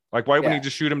wouldn't he? Like, why wouldn't he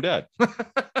just shoot him dead?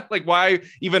 Like, why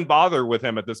even bother with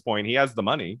him at this point? He has the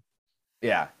money.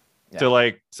 Yeah.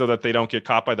 So that they don't get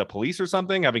caught by the police or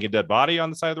something, having a dead body on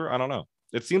the side of the road. I don't know.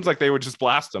 It seems like they would just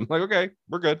blast him. Like, okay,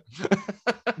 we're good.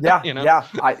 Yeah.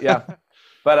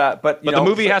 But the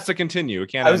movie has to continue.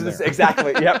 It can't. I was just,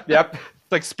 exactly. Yep.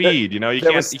 It's like Speed. You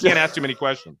can't ask too many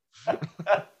questions.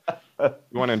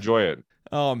 You want to enjoy it.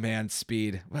 Oh man,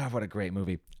 Speed. Wow, what a great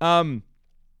movie.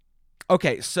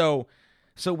 Okay, so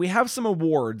we have some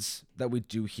awards that we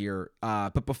do here.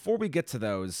 But before we get to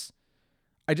those,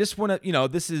 I just want to,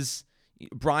 this is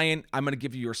Brian. I'm going to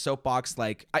give you your soapbox.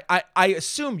 Like I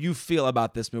assume you feel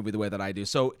about this movie the way that I do.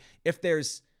 So if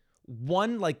there's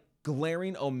one like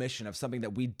glaring omission of something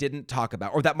that we didn't talk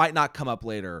about or that might not come up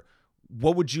later,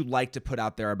 what would you like to put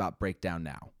out there about Breakdown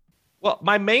now? Well,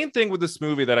 my main thing with this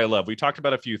movie that I love, we talked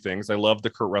about a few things. I love the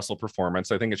Kurt Russell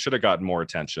performance. I think it should have gotten more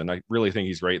attention. I really think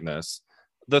he's great in this.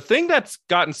 The thing that's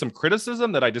gotten some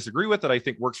criticism that I disagree with, that I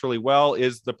think works really well,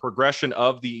 is the progression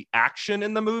of the action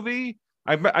in the movie.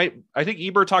 I think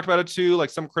Ebert talked about it too.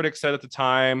 Like some critics said at the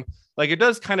time, like it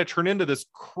does kind of turn into this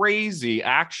crazy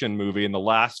action movie in the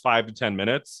last 5 to 10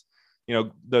 minutes.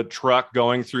 The truck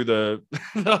going through the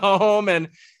home and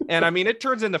I mean, it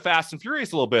turns into Fast and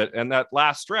Furious a little bit. And that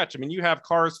last stretch, I mean, you have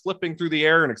cars flipping through the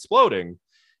air and exploding.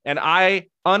 And I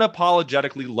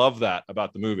unapologetically love that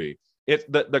about the movie. It's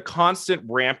the constant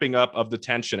ramping up of the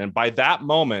tension. And by that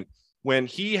moment, when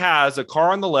he has a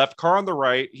car on the left, car on the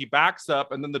right, he backs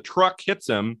up and then the truck hits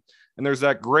him. And there's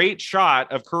that great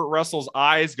shot of Kurt Russell's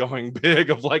eyes going big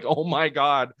of like, oh my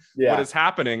God, what is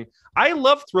happening? I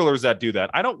love thrillers that do that.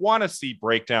 I don't want to see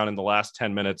Breakdown in the last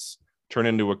 10 minutes turn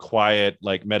into a quiet,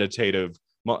 like meditative,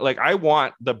 like I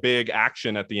want the big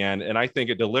action at the end. And I think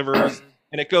it delivers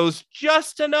and it goes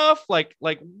just enough, like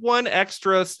one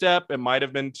extra step. It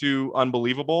might've been too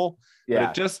unbelievable.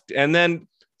 Yeah. But and then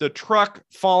the truck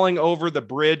falling over the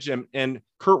bridge and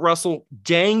Kurt Russell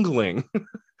dangling.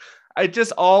 It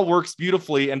just all works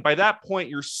beautifully. And by that point,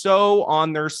 you're so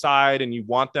on their side and you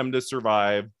want them to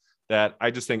survive that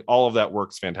I just think all of that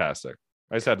works fantastic.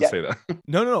 I just had to say that.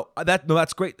 No,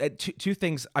 that's great. Two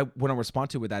things I want to respond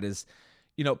to with that is,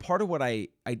 part of what I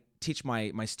teach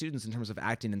my students in terms of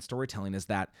acting and storytelling is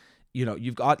that,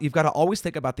 you've got to always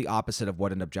think about the opposite of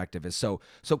what an objective is. So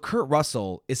Kurt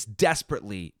Russell is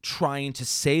desperately trying to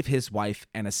save his wife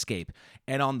and escape.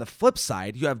 And on the flip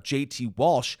side, you have JT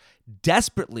Walsh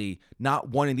desperately not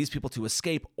wanting these people to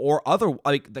escape or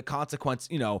like the consequence,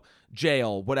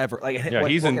 jail, whatever. Like,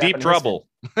 he's in deep trouble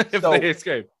if they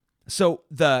escape. So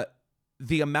the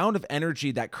amount of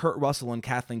energy that Kurt Russell and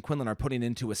Kathleen Quinlan are putting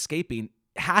into escaping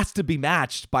has to be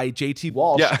matched by JT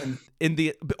Walsh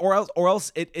or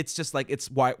else it's just like, it's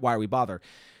why are we bother?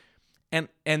 And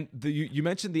you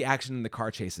mentioned the action in the car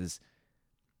chases.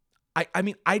 I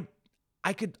mean,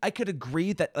 I could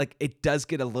agree that like it does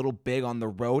get a little big on the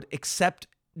road, except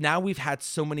now we've had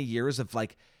so many years of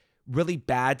like really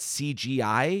bad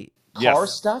CGI car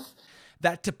stuff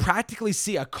that to practically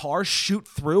see a car shoot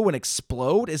through and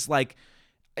explode is like,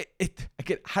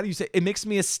 how do you say? It makes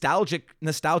me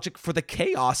nostalgic for the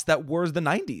chaos that were the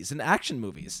 90s in action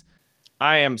movies.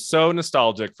 I am so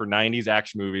nostalgic for 90s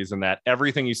action movies and that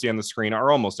everything you see on the screen,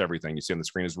 or almost everything you see on the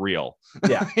screen, is real.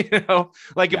 Yeah.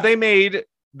 If they made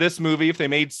this movie, if they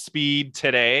made Speed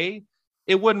today,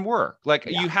 it wouldn't work.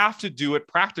 You have to do it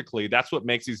practically. That's what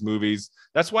makes these movies.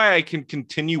 That's why I can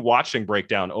continue watching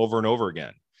Breakdown over and over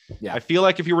again. Yeah. I feel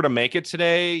like if you were to make it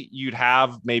today, you'd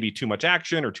have maybe too much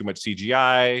action or too much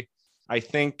CGI. I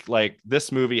think like this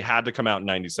movie had to come out in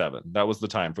 97. That was the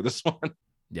time for this one.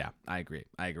 Yeah, I agree.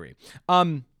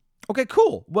 Okay,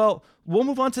 cool. Well, we'll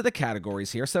move on to the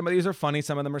categories here. Some of these are funny.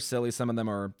 Some of them are silly. Some of them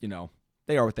are,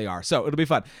 they are what they are. So it'll be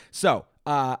fun. So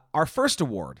our first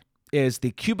award is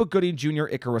the Cuba Gooding Jr.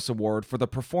 Icarus Award for the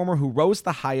performer who rose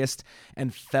the highest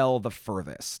and fell the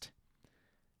furthest.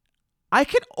 I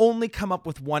can only come up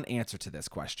with one answer to this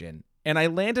question, and I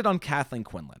landed on Kathleen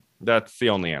Quinlan. That's the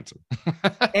only answer.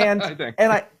 And I think.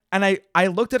 I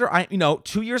looked at her.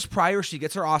 2 years prior, she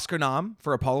gets her Oscar nom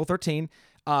for Apollo 13.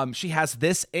 She has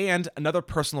this and another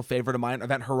personal favorite of mine,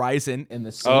 Event Horizon, in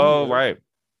the same Oh, year. right.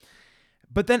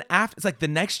 But then after, it's like the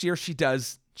next year she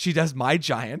does My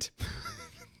Giant,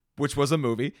 which was a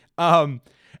movie. And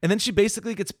then she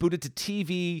basically gets booted to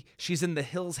TV. She's in the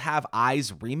Hills Have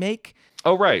Eyes remake.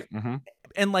 Oh, right. Mm-hmm.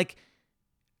 And like,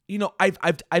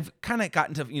 I've kind of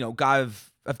gotten to,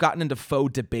 I've gotten into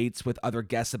faux debates with other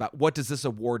guests about what does this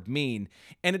award mean.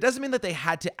 And it doesn't mean that they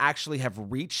had to actually have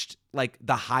reached like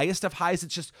the highest of highs.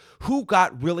 It's just who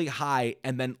got really high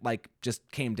and then like just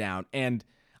came down. And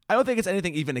I don't think it's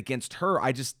anything even against her.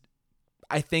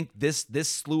 I think this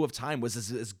slew of time was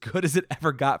as good as it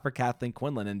ever got for Kathleen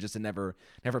Quinlan, and just never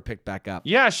picked back up.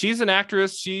 Yeah, she's an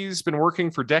actress. She's been working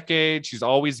for decades. She's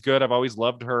always good. I've always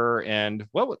loved her. And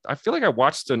well, I feel like I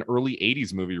watched an early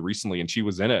 80s movie recently and she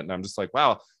was in it. And I'm just like,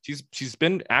 wow, she's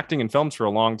been acting in films for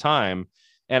a long time.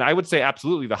 And I would say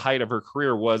absolutely the height of her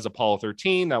career was Apollo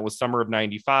 13. That was summer of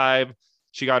 95.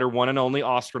 She got her one and only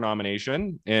Oscar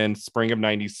nomination in spring of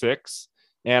 96.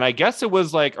 And I guess it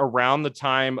was like around the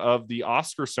time of the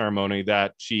Oscar ceremony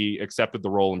that she accepted the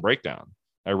role in Breakdown.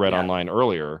 I read online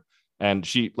earlier, and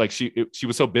she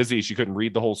was so busy she couldn't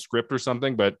read the whole script or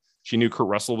something, but she knew Kurt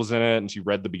Russell was in it, and she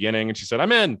read the beginning, and she said,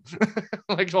 "I'm in,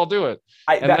 like I'll do it."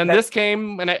 This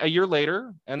came a year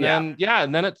later, and then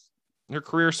her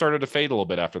career started to fade a little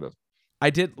bit after this.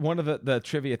 I did one of the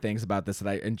trivia things about this that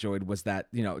I enjoyed was that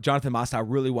Jonathan Mostow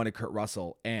really wanted Kurt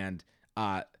Russell, and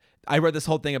I read this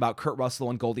whole thing about Kurt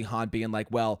Russell and Goldie Hawn being like,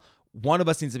 well, one of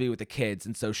us needs to be with the kids.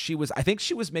 And so I think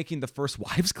she was making the first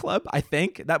Wives Club. I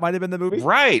think that might've been the movie.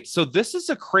 Right. So this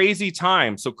is a crazy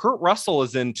time. So Kurt Russell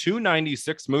is in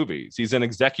 296 movies. He's in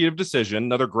Executive Decision,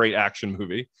 another great action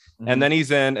movie. Mm-hmm. And then he's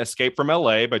in Escape from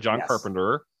LA by John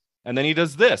Carpenter. And then he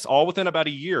does this all within about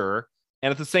a year.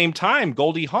 And at the same time,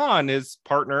 Goldie Hawn, his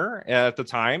partner at the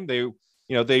time, they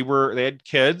had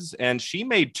kids, and she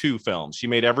made 2 films. She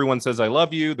made Everyone Says I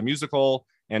Love You, the musical,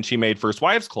 and she made First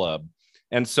Wives Club.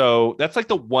 And so that's like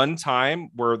the one time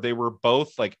where they were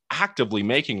both like actively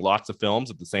making lots of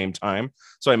films at the same time.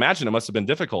 So I imagine it must have been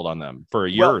difficult on them for a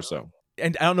year or so.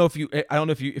 And I don't know if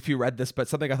you read this, but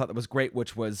something I thought that was great,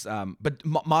 which was, but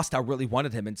Mostow really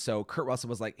wanted him. And so Kurt Russell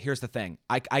was like, here's the thing,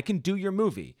 I can do your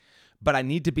movie, but I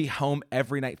need to be home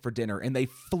every night for dinner. And they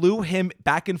flew him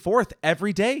back and forth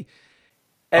every day.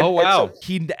 And, wow!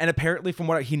 And apparently, from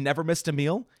what he never missed a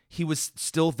meal. He was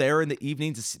still there in the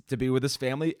evenings to be with his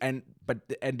family, and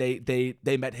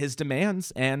they met his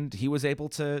demands, and he was able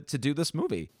to do this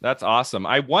movie. That's awesome.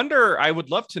 I would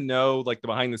love to know like the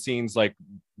behind the scenes. Like,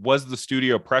 was the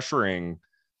studio pressuring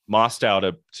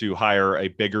Mostow to hire a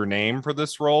bigger name for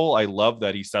this role? I love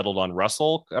that he settled on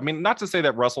Russell. I mean, not to say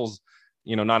that Russell's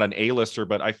not an A-lister,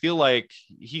 but I feel like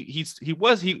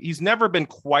he's never been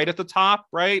quite at the top,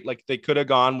 right? Like they could have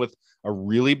gone with a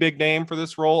really big name for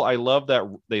this role. I love that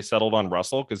they settled on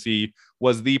Russell because he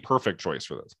was the perfect choice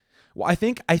for this. Well, I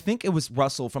think it was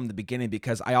Russell from the beginning,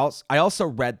 because I also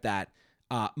read that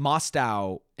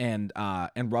Mostow and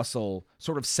Russell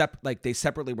sort of they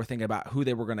separately were thinking about who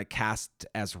they were going to cast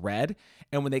as Red,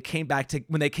 and when they came back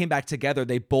together,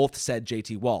 they both said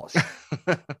JT Walsh.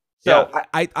 So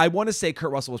yeah. I want to say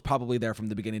Kurt Russell was probably there from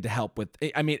the beginning to help with,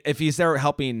 I mean, if he's there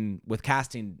helping with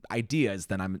casting ideas,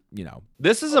 then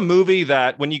This is a movie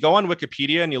that when you go on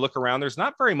Wikipedia and you look around, there's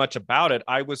not very much about it.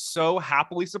 I was so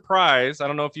happily surprised. I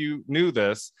don't know if you knew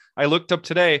this. I looked up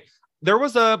today. There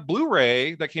was a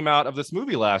Blu-ray that came out of this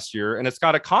movie last year, and it's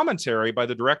got a commentary by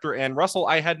the director and Russell.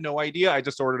 I had no idea. I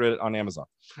just ordered it on Amazon.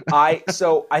 I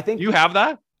think you have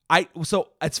that? So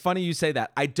it's funny you say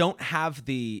that. I don't have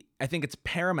I think it's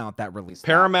Paramount that released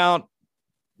Paramount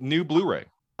new Blu-ray.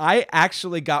 I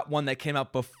actually got one that came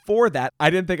out before that. I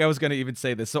didn't think I was going to even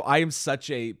say this. So I am such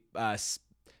a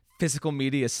physical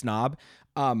media snob.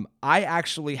 I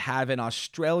actually have an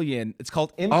Australian, it's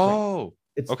called Imprint. Oh,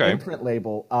 it's okay. Imprint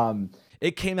label.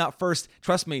 It came out first.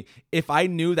 Trust me, if I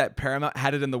knew that Paramount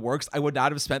had it in the works, I would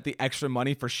not have spent the extra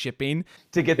money for shipping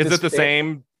to get this. Is it the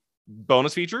same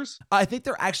bonus features? I think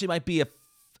there actually might be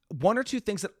one or two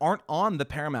things that aren't on the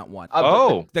Paramount one.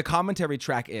 The commentary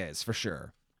track is for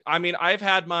sure. I mean, I've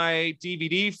had my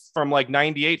DVD from like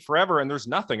 98 forever, and there's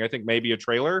nothing. I think maybe a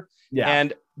trailer. Yeah.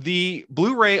 And the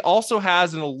Blu-ray also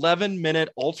has an 11-minute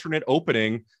alternate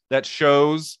opening that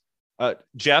shows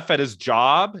Jeff at his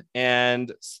job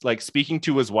and like speaking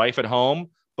to his wife at home,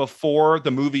 before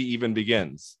the movie even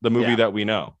begins, the movie that we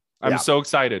know. I'm so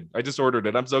excited. I just ordered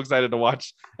it. I'm so excited to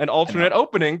watch an alternate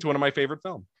opening to one of my favorite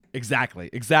films. Exactly.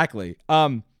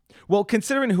 Well,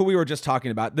 considering who we were just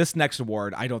talking about, this next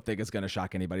award I don't think is going to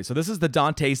shock anybody. So this is the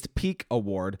Dante's Peak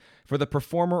Award for the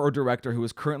performer or director who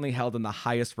is currently held in the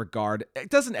highest regard.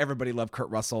 Doesn't everybody love Kurt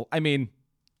Russell? I mean,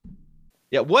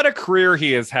 yeah, what a career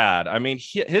he has had. I mean,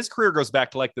 his career goes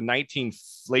back to like the late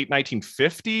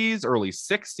 1950s, early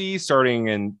 60s, starting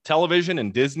in television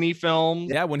and Disney films.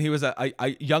 Yeah, when he was a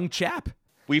young chap.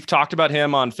 We've talked about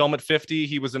him on Film at 50.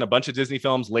 He was in a bunch of Disney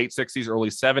films, late 60s, early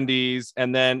 70s.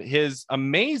 And then his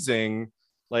amazing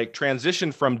like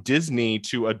transition from Disney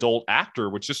to adult actor,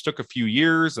 which just took a few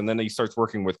years. And then he starts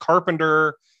working with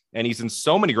Carpenter. And he's in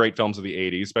so many great films of the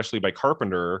 80s, especially by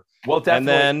Carpenter. Well,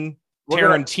 definitely. And then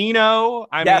Tarantino.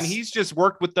 I mean, he's just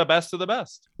worked with the best of the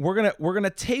best. We're gonna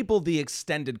table the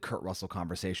extended Kurt Russell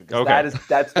conversation. Okay.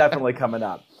 That's definitely coming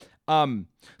up.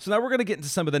 So now we're gonna get into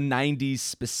some of the 90s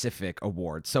specific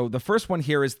awards. So the first one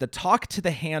here is the Talk to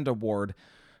the Hand Award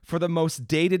for the most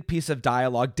dated piece of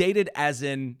dialogue. Dated as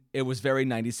in it was very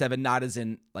 97, not as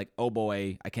in like, oh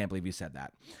boy, I can't believe you said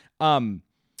that. I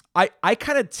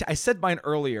said mine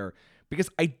earlier, because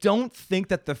I don't think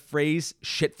that the phrase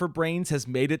 "shit for brains" has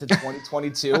made it to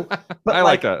 2022. But I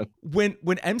like that. When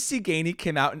MC Gainey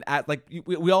came out and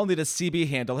we all need a CB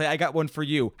handle. Hey, I got one for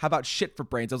you. How about "shit for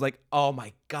brains"? I was like, oh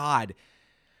my God,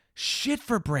 "shit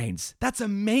for brains." That's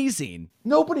amazing.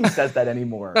 Nobody says that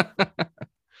anymore.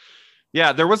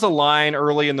 Yeah, there was a line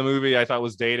early in the movie I thought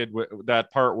was dated,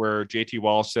 that part where JT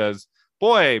Walsh says,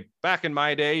 boy, back in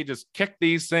my day, you just kick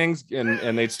these things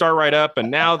and they'd start right up. And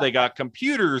now they got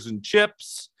computers and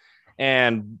chips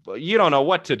and you don't know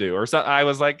what to do. Or so I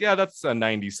was like, yeah, that's a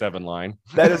 97 line.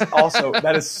 That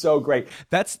is so great.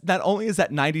 That's not only is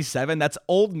that 97, that's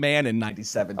old man in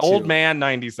 97. Too. Old man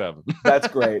 97. That's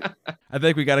great. I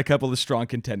think we got a couple of strong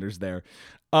contenders there.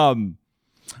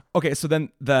 Okay, so then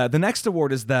the next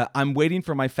award is the I'm Waiting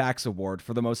for My Facts Award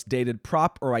for the most dated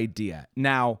prop or idea.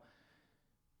 Now,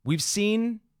 We've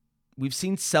seen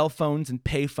cell phones and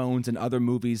pay phones and other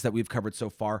movies that we've covered so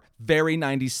far. Very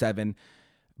 97.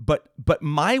 But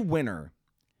my winner,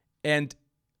 and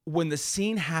when the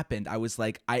scene happened, I was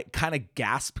like, I kind of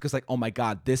gasped because like, oh my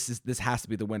God, this has to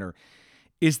be the winner,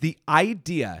 is the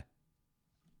idea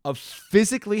of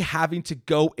physically having to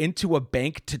go into a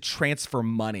bank to transfer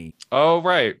money. Oh,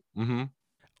 right. Mm-hmm.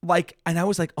 Like, and I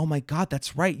was like, oh my God,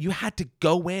 that's right. You had to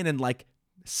go in and like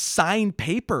sign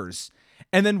papers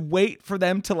and then wait for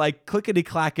them to like clickety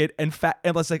clack it and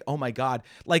it's like, oh my God,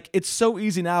 like it's so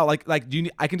easy now. Like I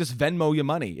can just Venmo you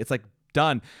money. It's like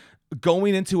done.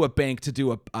 Going into a bank to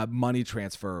do a money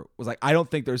transfer was like, I don't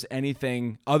think there's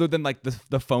anything other than like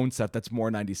the phone stuff that's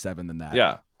more 97 than that.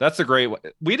 Yeah, that's a great one.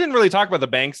 We didn't really talk about the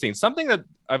bank scene. Something that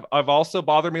I've also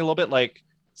bothered me a little bit. Like,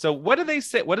 so what do they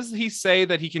say? What does he say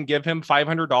that he can give him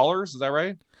 $500? Is that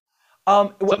right?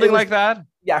 Something like that.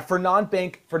 Yeah, for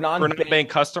non-bank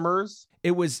customers.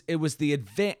 It was the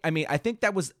advance. I mean, I think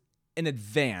that was in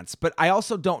advance, but I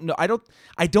also don't know.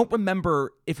 I don't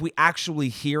remember if we actually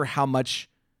hear how much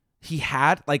he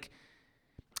had. Like,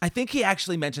 I think he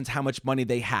actually mentions how much money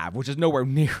they have, which is nowhere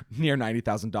near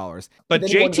 $90,000. But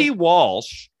JT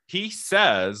Walsh, he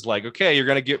says like, okay, you're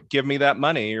gonna give me that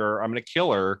money, or I'm gonna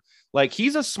kill her. Like,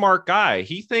 he's a smart guy.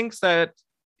 He thinks that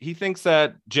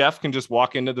Jeff can just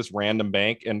walk into this random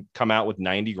bank and come out with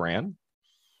 90 grand.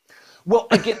 Well,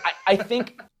 again, I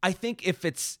think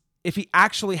if he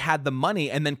actually had the money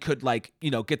and then could like,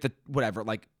 get the whatever,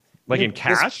 like in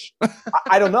cash.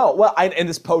 I don't know. Well, in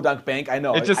this podunk bank, I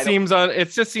know it just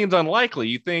seems unlikely.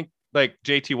 You think like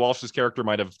JT Walsh's character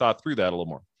might have thought through that a little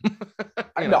more.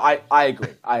 I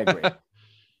agree.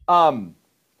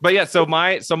 But yeah, so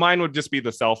mine would just be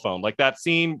the cell phone, like that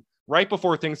scene right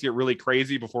before things get really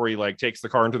crazy, before he like takes the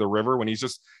car into the river, when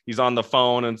he's on the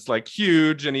phone and it's like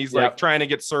huge and he's like trying to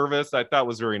get service. I thought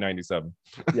was very 97.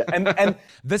 Yeah. And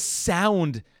the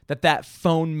sound that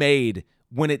phone made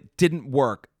when it didn't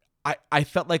work, I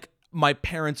felt like my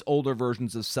parents' older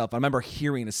versions of Self. I remember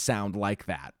hearing a sound like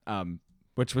that,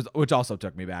 which also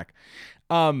took me back.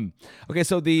 Okay,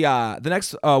 so the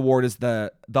next award is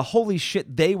the Holy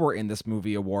Shit They Were in This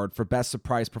Movie award for best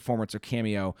surprise performance or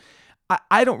cameo.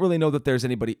 I don't really know that there's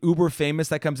anybody uber famous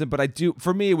that comes in, but I do.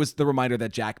 For me, it was the reminder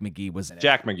that Jack McGee was in it.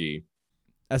 Jack McGee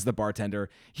as the bartender.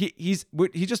 He's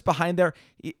just behind there,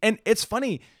 and it's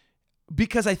funny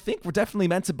because I think we're definitely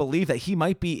meant to believe that he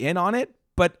might be in on it,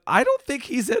 but I don't think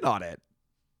he's in on it.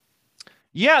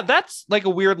 Yeah, that's like a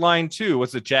weird line too.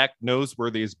 Was it Jack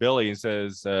Noseworthy as Billy? He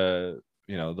says, the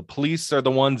police are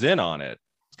the ones in on it.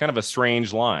 It's kind of a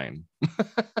strange line.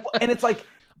 And it's like,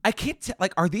 I can't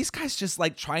like, are these guys just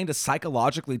like trying to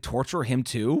psychologically torture him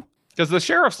too? Because the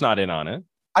sheriff's not in on it.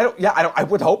 I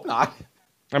would hope not.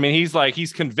 I mean,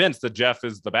 he's convinced that Jeff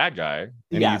is the bad guy,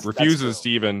 and Yes, he refuses that's to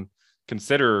even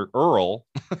consider Earl.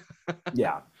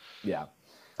 Yeah.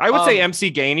 I would say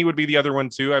MC Gainey would be the other one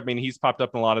too. I mean, he's popped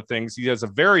up in a lot of things. He has a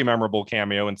very memorable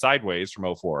cameo in Sideways from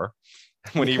 2004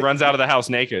 when he runs out of the house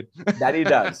naked. That he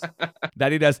does.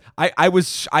 That he does.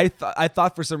 I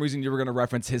thought for some reason you were going to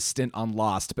reference his stint on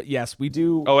Lost, but yes, we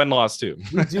do. Oh, and Lost too.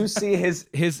 We do see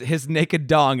his naked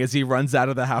dong as he runs out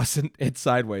of the house in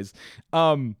Sideways.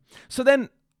 So then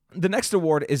the next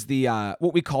award is the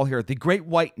what we call here the Great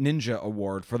White Ninja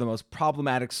Award for the most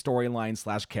problematic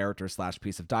storyline / character /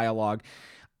 piece of dialogue.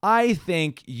 I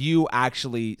think you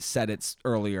actually said it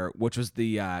earlier, which was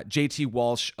the JT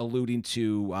Walsh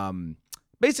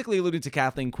basically alluding to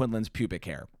Kathleen Quinlan's pubic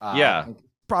hair. Yeah.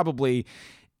 Probably.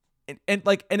 And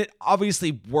it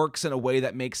obviously works in a way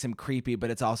that makes him creepy,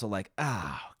 but it's also like,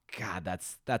 oh God,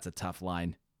 that's a tough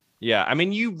line. Yeah, I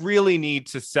mean, you really need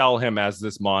to sell him as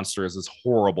this monster, as this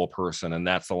horrible person, and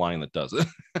that's the line that does it.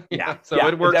 Yeah. So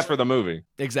it works for the movie.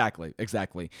 Exactly.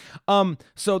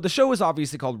 So the show is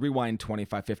obviously called Rewind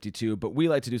 2552, but we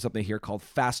like to do something here called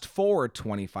Fast Forward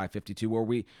 2552, where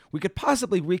we could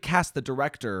possibly recast the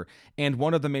director and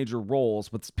one of the major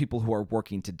roles with people who are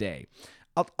working today.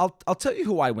 I'll tell you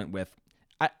who I went with.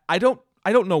 I don't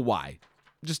know why.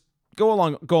 Just go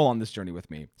along this journey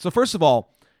with me. So first of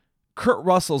all, Kurt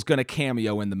Russell's going to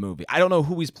cameo in the movie. I don't know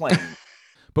who he's playing,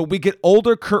 but we get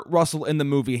older Kurt Russell in the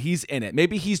movie. He's in it.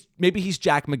 Maybe he's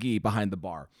Jack McGee behind the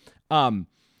bar.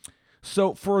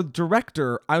 So for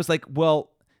director, I was like,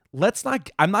 well,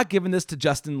 I'm not giving this to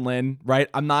Justin Lin, right?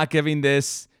 I'm not giving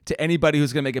this to anybody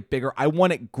who's going to make it bigger. I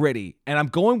want it gritty. And I'm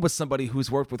going with somebody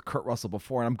who's worked with Kurt Russell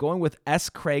before. And I'm going with S.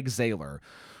 Craig Zahler,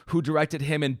 who directed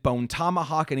him in Bone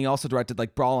Tomahawk, and he also directed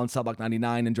like Brawl on Cell Block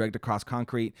 99 and Dragged Across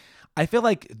Concrete. I feel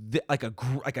like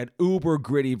an uber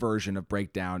gritty version of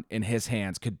Breakdown in his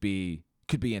hands could be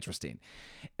interesting.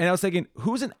 And I was thinking,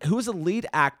 who's a lead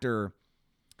actor?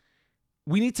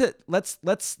 We need to let's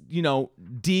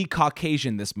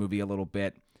de-Caucasian this movie a little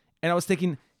bit. And I was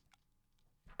thinking,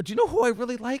 do you know who I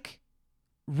really like?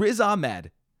 Riz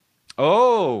Ahmed.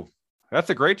 Oh, that's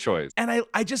a great choice. And I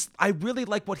really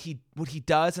like what he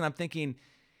does, and I'm thinking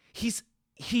he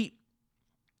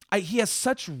has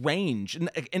such range in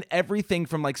everything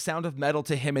from like Sound of Metal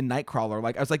to him in Nightcrawler.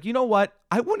 Like I was like, you know what?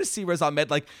 I want to see Riz Ahmed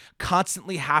like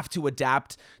constantly have to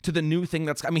adapt to the new thing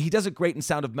I mean, he does it great in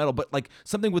Sound of Metal, but like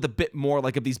something with a bit more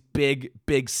like of these big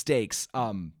stakes.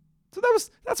 So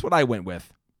that's what I went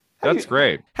with. That's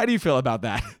great. How do you feel about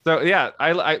that? So yeah,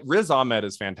 I Riz Ahmed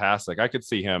is fantastic. I could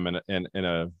see him in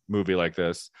a movie like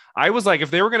this. I was like,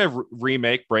 if they were going to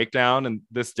remake Breakdown in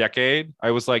this decade, I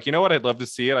was like, you know what? I'd love to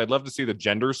see it. I'd love to see the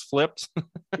genders flipped,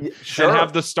 Sure. and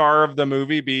have the star of the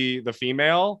movie be the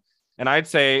female. And I'd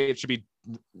say it should be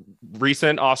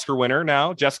recent Oscar winner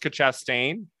now. Jessica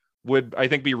Chastain would, I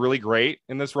think, be really great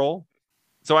in this role.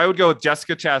 So I would go with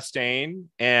Jessica Chastain,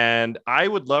 and I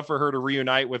would love for her to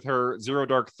reunite with her Zero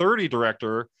Dark 30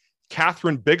 director,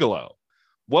 Catherine Bigelow.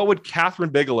 What would Catherine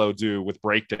Bigelow do with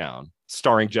Breakdown,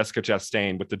 starring Jessica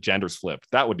Chastain with the genders flipped?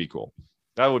 That would be cool.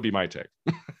 That would be my take.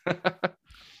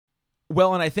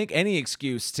 Well, and I think any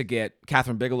excuse to get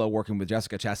Catherine Bigelow working with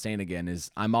Jessica Chastain again is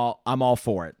I'm all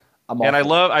for it. I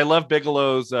love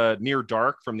Bigelow's Near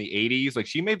Dark from the 80s. Like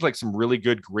she made like some really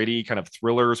good gritty kind of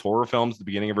thrillers, horror films at the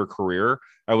beginning of her career.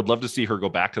 I would love to see her go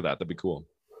back to that. That'd be cool.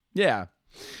 Yeah.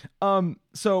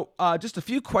 So just a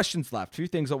few questions left, a few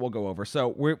things that we'll go over. So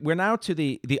we're now to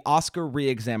the Oscar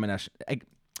reexamination.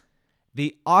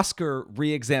 The Oscar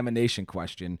reexamination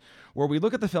question, where we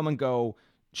look at the film and go,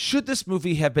 should this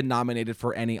movie have been nominated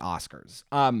for any Oscars?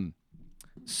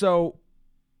 So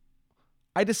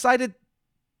I decided,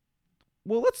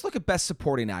 well, let's look at Best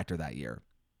Supporting Actor that year.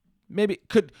 Maybe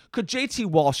could JT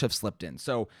Walsh have slipped in?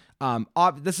 So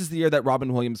this is the year that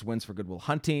Robin Williams wins for Good Will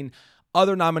Hunting.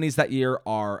 Other nominees that year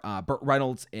are Burt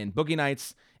Reynolds in Boogie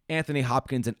Nights, Anthony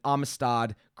Hopkins in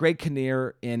Amistad, Greg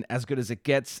Kinnear in As Good as It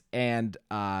Gets, and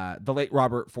the late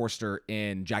Robert Forster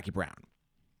in Jackie Brown.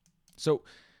 So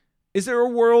is there a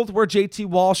world where JT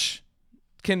Walsh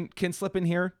can slip in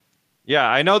here? Yeah,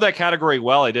 I know that category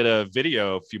well. I did a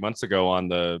video a few months ago on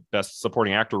the Best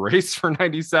Supporting Actor race for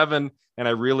 97, and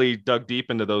I really dug deep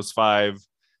into those 5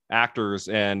 actors.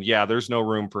 And yeah, there's no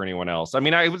room for anyone else. I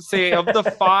mean, I would say of the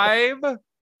 5,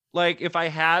 like if I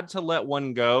had to let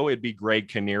one go, it'd be Greg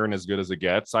Kinnear in As Good as It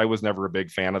Gets. I was never a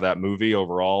big fan of that movie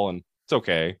overall, and it's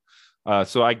okay.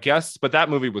 So I guess, but that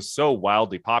movie was so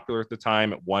wildly popular at the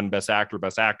time. It won Best Actor,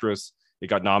 Best Actress. It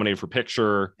got nominated for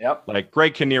picture. Yep. Like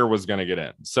Greg Kinnear was going to get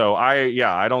in. So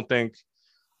I don't think,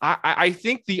 I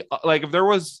think like if there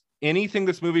was anything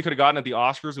this movie could have gotten at the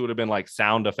Oscars, it would have been like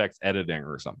sound effects editing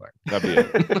or something. That'd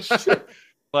be it. Sure.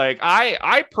 Like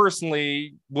I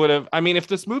personally would have, I mean, if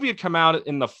this movie had come out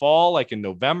in the fall, like in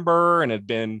November, and had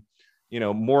been,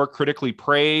 more critically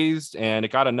praised and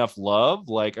it got enough love,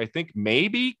 like I think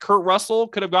maybe Kurt Russell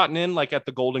could have gotten in like at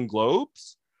the Golden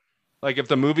Globes, like if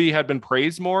the movie had been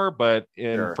praised more. But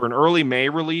for an early May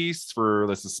release for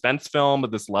the suspense film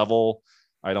at this level,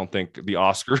 I don't think the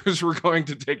Oscars were going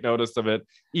to take notice of it,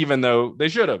 even though they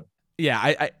should have.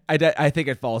 Yeah, I think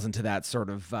it falls into that sort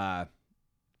of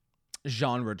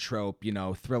genre trope.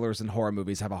 Thrillers and horror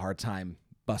movies have a hard time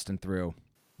busting through.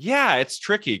 Yeah, it's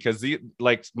tricky because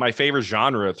like my favorite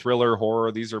genre, thriller,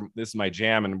 horror, this is my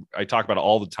jam, and I talk about it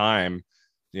all the time.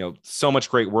 So much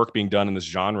great work being done in this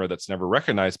genre that's never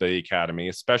recognized by the Academy,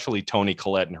 especially Toni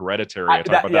Collette in Hereditary. I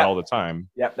talk about that all the time.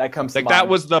 Yep, that comes like that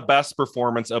was the best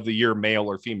performance of the year, male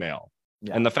or female.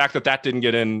 Yeah. And the fact that didn't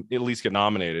at least get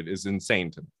nominated is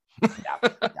insane to me.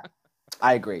 Yeah.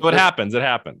 I agree. But it happens.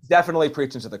 Definitely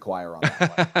preaching to the choir on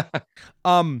that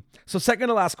one. So second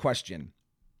to last question.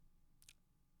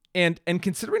 And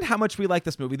considering how much we like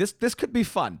this movie, this could be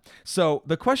fun. So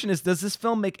the question is, does this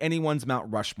film make anyone's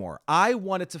Mount Rushmore? I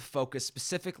wanted to focus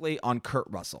specifically on Kurt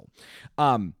Russell.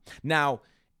 Now,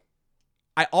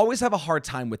 I always have a hard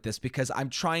time with this because I'm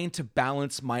trying to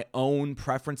balance my own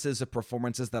preferences of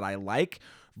performances that I like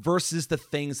versus the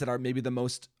things that are maybe the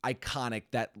most iconic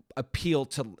that appeal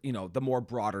to, the more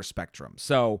broader spectrum.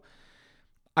 So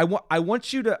I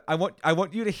want you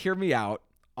to hear me out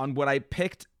on what I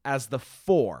picked as the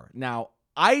 4. Now,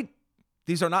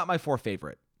 these are not my 4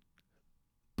 favorite,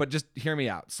 but just hear me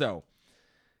out. So,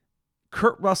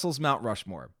 Kurt Russell's Mount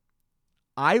Rushmore.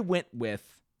 I went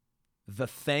with The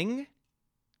Thing,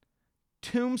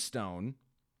 Tombstone,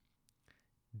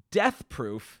 Death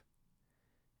Proof,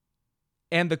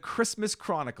 and The Christmas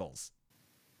Chronicles.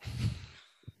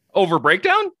 Over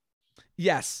Breakdown?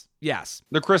 Yes.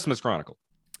 The Christmas Chronicle.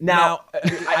 Now,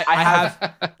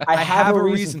 I have a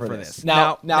reason for this.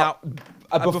 Now,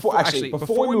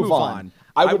 before we move on,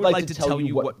 I would like to tell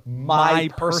you what my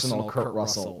personal Kurt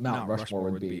Russell Mount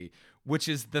Rushmore would be, which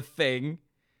is The Thing,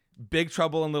 Big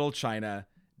Trouble in Little China,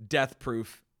 Death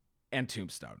Proof, and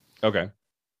Tombstone. Okay.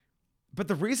 But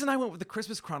the reason I went with The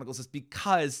Christmas Chronicles is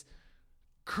because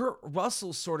Kurt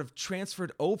Russell sort of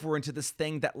transferred over into this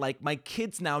thing that like my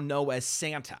kids now know as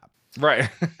Santa. Right.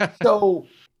 So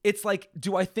it's like,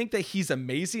 do I think that he's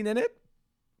amazing in it?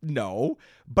 No,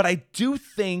 but I do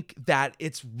think that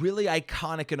it's really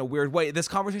iconic in a weird way. This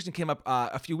conversation came up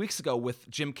a few weeks ago with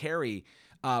Jim Carrey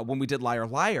when we did Liar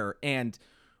Liar, and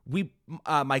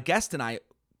my guest and I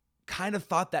kind of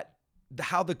thought that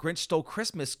How the Grinch Stole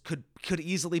Christmas could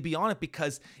easily be on it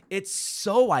because it's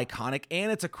so iconic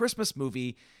and it's a Christmas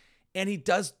movie, and he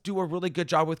does do a really good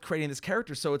job with creating this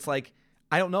character. So it's like,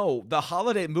 I don't know, the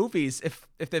holiday movies, if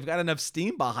they've got enough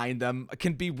steam behind them,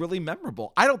 can be really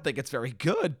memorable. I don't think it's very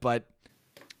good, but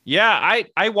yeah,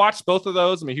 I watched both of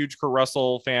those. I'm a huge Kurt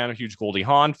Russell fan, a huge Goldie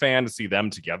Hawn fan. To see them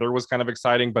together was kind of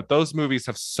exciting, but those movies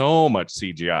have so much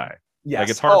CGI. yes. Like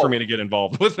it's hard for me to get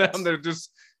involved with them. They're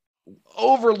just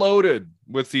overloaded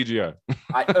with CGI.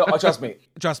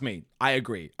 Trust me. I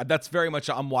agree. That's very much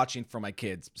I'm watching for my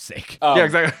kids' sake. Yeah,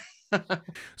 exactly.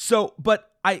 So, but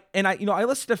I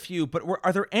listed a few, but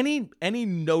are there any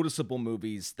noticeable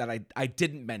movies that I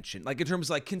didn't mention, like in terms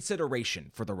of like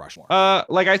consideration for the Rushmore?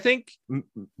 Like I think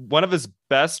one of his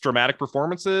best dramatic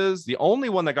performances, the only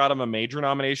one that got him a major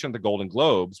nomination at the Golden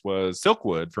Globes, was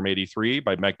Silkwood from '83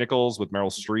 by Mike Nichols with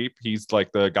Meryl Streep. He's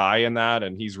like the guy in that,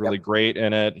 and he's really great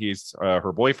in it. He's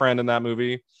her boyfriend in that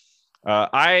movie.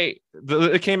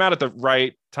 It came out at the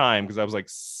right time because I was like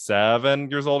 7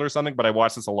 years old or something, but I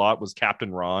watched this a lot, was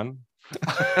Captain Ron,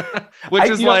 which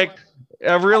is like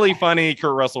a really funny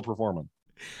Kurt Russell performance.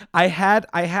 I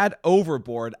had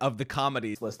Overboard of the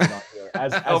comedies listed on here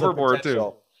as Overboard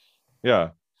too. Yeah.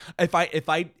 If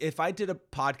I did a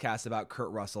podcast about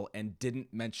Kurt Russell and didn't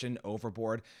mention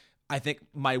Overboard, I think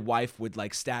my wife would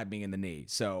like stab me in the knee.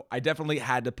 So I definitely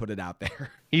had to put it out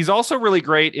there. He's also really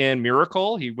great in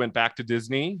Miracle. He went back to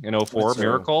Disney in 2004,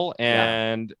 Miracle.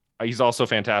 And he's also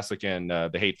fantastic in The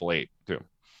Hateful Eight too.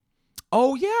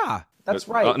 Oh yeah. That's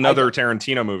right. Another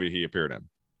Tarantino movie he appeared in.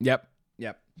 Yep.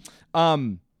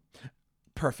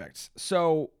 Perfect.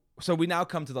 So we now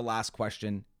come to the last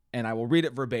question, and I will read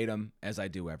it verbatim as I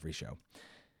do every show.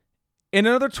 In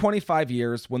another 25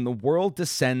 years, when the world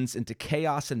descends into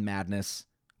chaos and madness,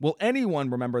 will anyone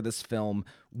remember this film?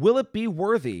 Will it be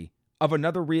worthy of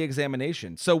another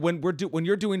re-examination? So when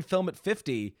you're doing film at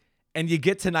 50 and you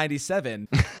get to 97.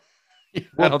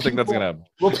 I don't think that's going to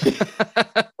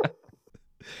happen.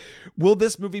 Will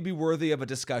this movie be worthy of a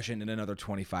discussion in another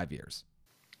 25 years?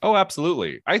 Oh,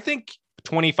 absolutely. I think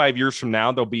 25 years from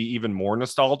now, there'll be even more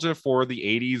nostalgia for the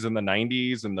 80s and the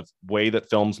 90s and the way that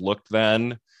films looked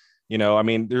then. You know, I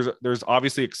mean, there's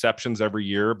obviously exceptions every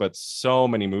year, but so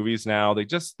many movies now,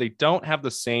 they don't have the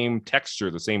same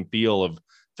texture, the same feel of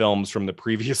films from the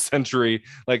previous century,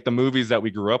 like the movies that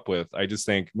we grew up with. I just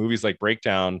think movies like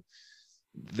Breakdown,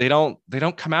 they don't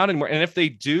come out anymore. And if they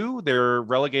do, they're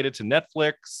relegated to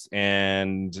Netflix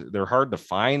and they're hard to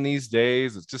find these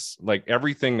days. It's just like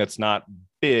everything that's not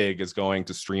big is going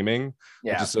to streaming,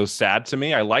 which is so sad to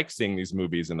me. I like seeing these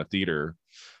movies in the theater,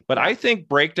 but I think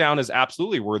Breakdown is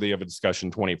absolutely worthy of a discussion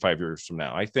 25 years from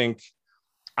now. I think,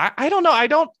 I don't know. I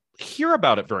don't hear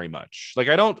about it very much. Like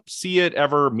I don't see it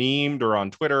ever memed or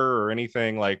on Twitter or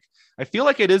anything. Like I feel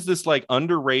like it is this like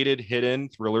underrated hidden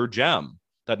thriller gem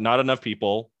that not enough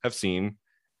people have seen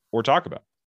or talk about.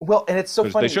 Well, and it's so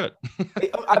funny. They should.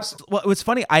 Well, it was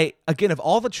funny. Again, of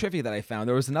all the trivia that I found,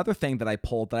 there was another thing that I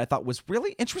pulled that I thought was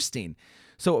really interesting.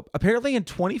 So apparently in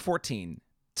 2014,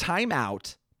 Time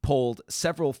Out polled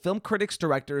several film critics,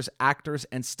 directors, actors,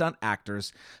 and stunt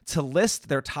actors to list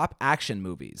their top action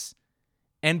movies.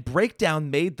 And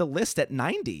Breakdown made the list at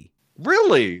 90.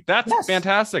 Really? That's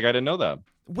fantastic. I didn't know that.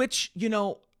 Which, you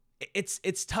know,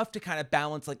 it's tough to kind of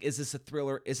balance, like, is this a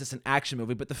thriller? Is this an action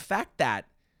movie? But the fact that,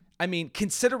 I mean,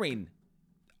 considering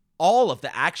all of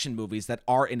the action movies that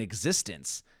are in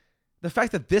existence, the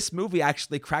fact that this movie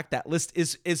actually cracked that list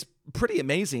is pretty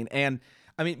amazing. And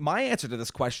I mean, my answer to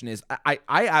this question is I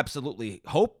absolutely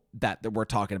hope that we're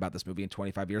talking about this movie in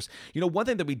 25 years. You know, one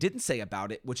thing that we didn't say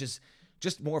about it, which is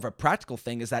just more of a practical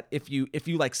thing, is that if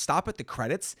you like stop at the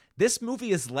credits, this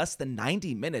movie is less than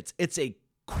 90 minutes. It's a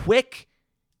quick,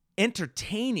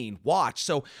 entertaining watch.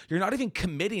 So you're not even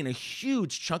committing a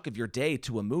huge chunk of your day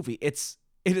to a movie. It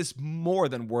is more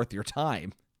than worth your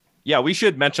time. Yeah, we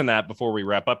should mention that before we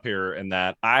wrap up here, and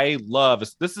that I love,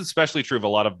 this is especially true of a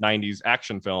lot of 90s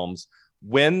action films.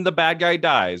 When the bad guy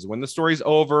dies, when the story's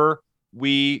over,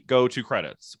 we go to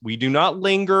credits. We do not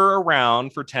linger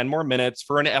around for 10 more minutes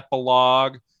for an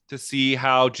epilogue to see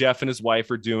how Jeff and his wife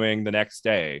are doing the next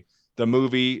day. The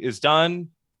movie is done.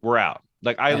 We're out.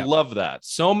 Like, I love that.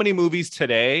 So many movies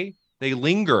today, they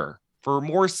linger for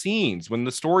more scenes when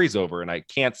the story's over, and I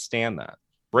can't stand that.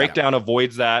 Breakdown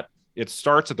avoids that. It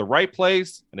starts at the right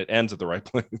place and it ends at the right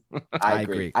place. I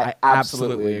agree. I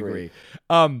absolutely agree.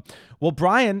 Well,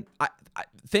 Brian, I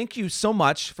thank you so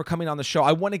much for coming on the show.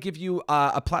 I want to give you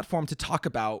a platform to talk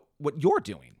about what you're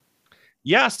doing.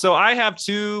 Yeah, so I have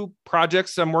two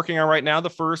projects I'm working on right now. The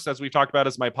first, as we talked about,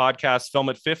 is my podcast, Film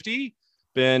at 50.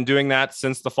 Been doing that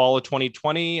since the fall of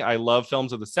 2020. I love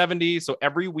films of the 70s. So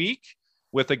every week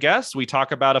with a guest, we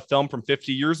talk about a film from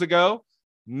 50 years ago.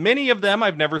 Many of them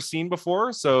I've never seen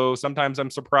before. So sometimes I'm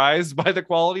surprised by the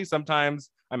quality. Sometimes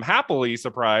I'm happily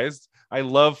surprised. I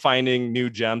love finding new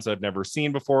gems I've never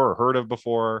seen before or heard of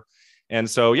before. And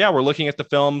so, yeah, we're looking at the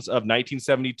films of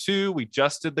 1972. We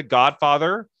just did The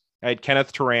Godfather. I had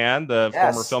Kenneth Turan, the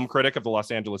former film critic of the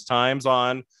Los Angeles Times,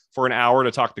 on for an hour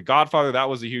to talk The Godfather. That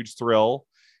was a huge thrill.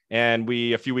 And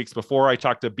a few weeks before, I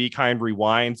talked to Be Kind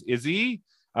Rewind's Izzy.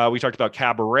 We talked about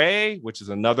Cabaret, which is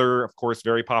another, of course,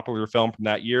 very popular film from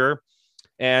that year.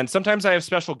 And sometimes I have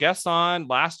special guests on.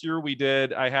 Last year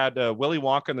I had Willy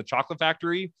Wonka and the Chocolate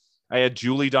Factory. I had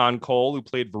Julie Dawn Cole, who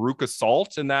played Veruca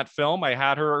Salt in that film. I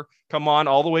had her come on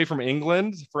all the way from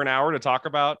England for an hour to talk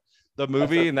about the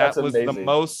movie. And that was amazing. The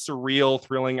most surreal,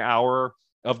 thrilling hour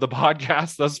of the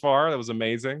podcast thus far. That was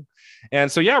amazing. And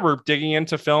so, yeah, we're digging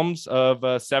into films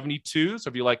of 72. So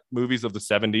if you like movies of the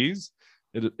 70s,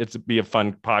 it'd be a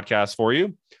fun podcast for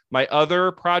you. My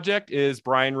other project is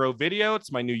Brian Rowe Video. It's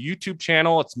my new YouTube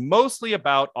channel. It's mostly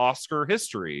about Oscar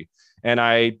history. And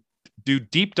I do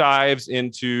deep dives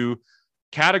into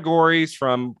categories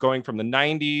from going from the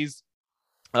 90s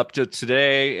up to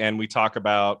today. And we talk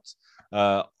about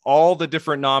all the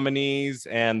different nominees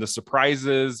and the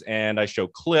surprises. And I show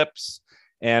clips.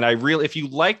 And if you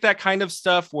like that kind of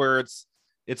stuff where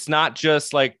it's not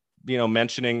just like, you know,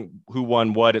 mentioning who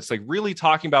won what, it's like really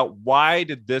talking about why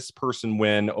did this person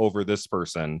win over this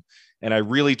person. And I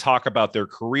really talk about their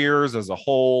careers as a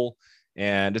whole.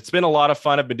 And it's been a lot of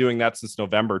fun. I've been doing that since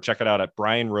November. Check it out at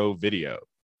Brian Rowe Video.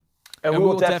 And we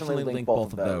will definitely link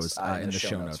both of those in the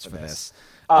show notes for this.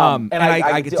 And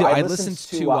I listened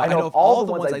to, I know all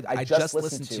the ones I just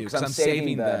listened to, because I'm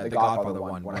saving the Godfather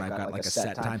one when I've got like a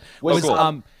set time.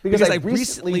 Because I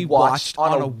recently watched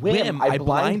on a whim, I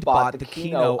blind bought the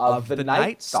Kino of The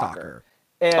Night Stalker.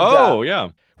 And,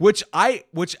 Which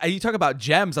you talk about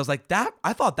gems. I was like,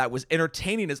 I thought that was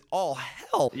entertaining as all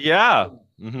hell. Yeah.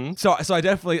 Mm-hmm. So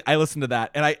I listened to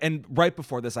that, and right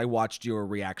before this I watched your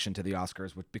reaction to the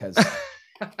Oscars, because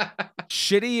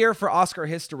shitty year for Oscar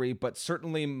history, but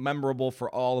certainly memorable for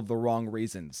all of the wrong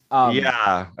reasons.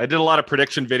 Yeah, I did a lot of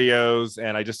prediction videos,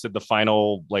 and I just did the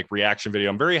final reaction video.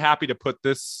 I'm very happy to put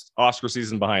this Oscar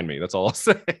season behind me. That's all I'll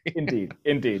say. Indeed.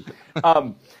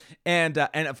 And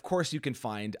of course, you can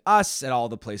find us at all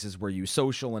the places where you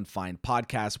social and find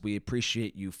podcasts. We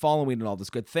appreciate you following and all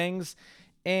those good things.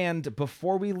 And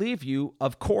before we leave you,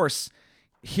 of course,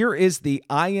 here is the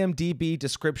IMDb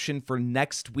description for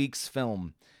next week's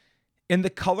film. In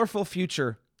the colorful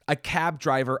future, a cab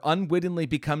driver unwittingly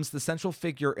becomes the central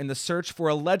figure in the search for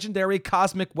a legendary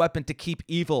cosmic weapon to keep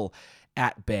evil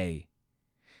at bay.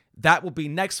 That will be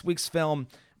next week's film.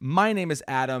 My name is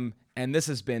Adam, and this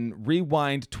has been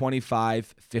Rewind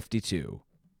 2552.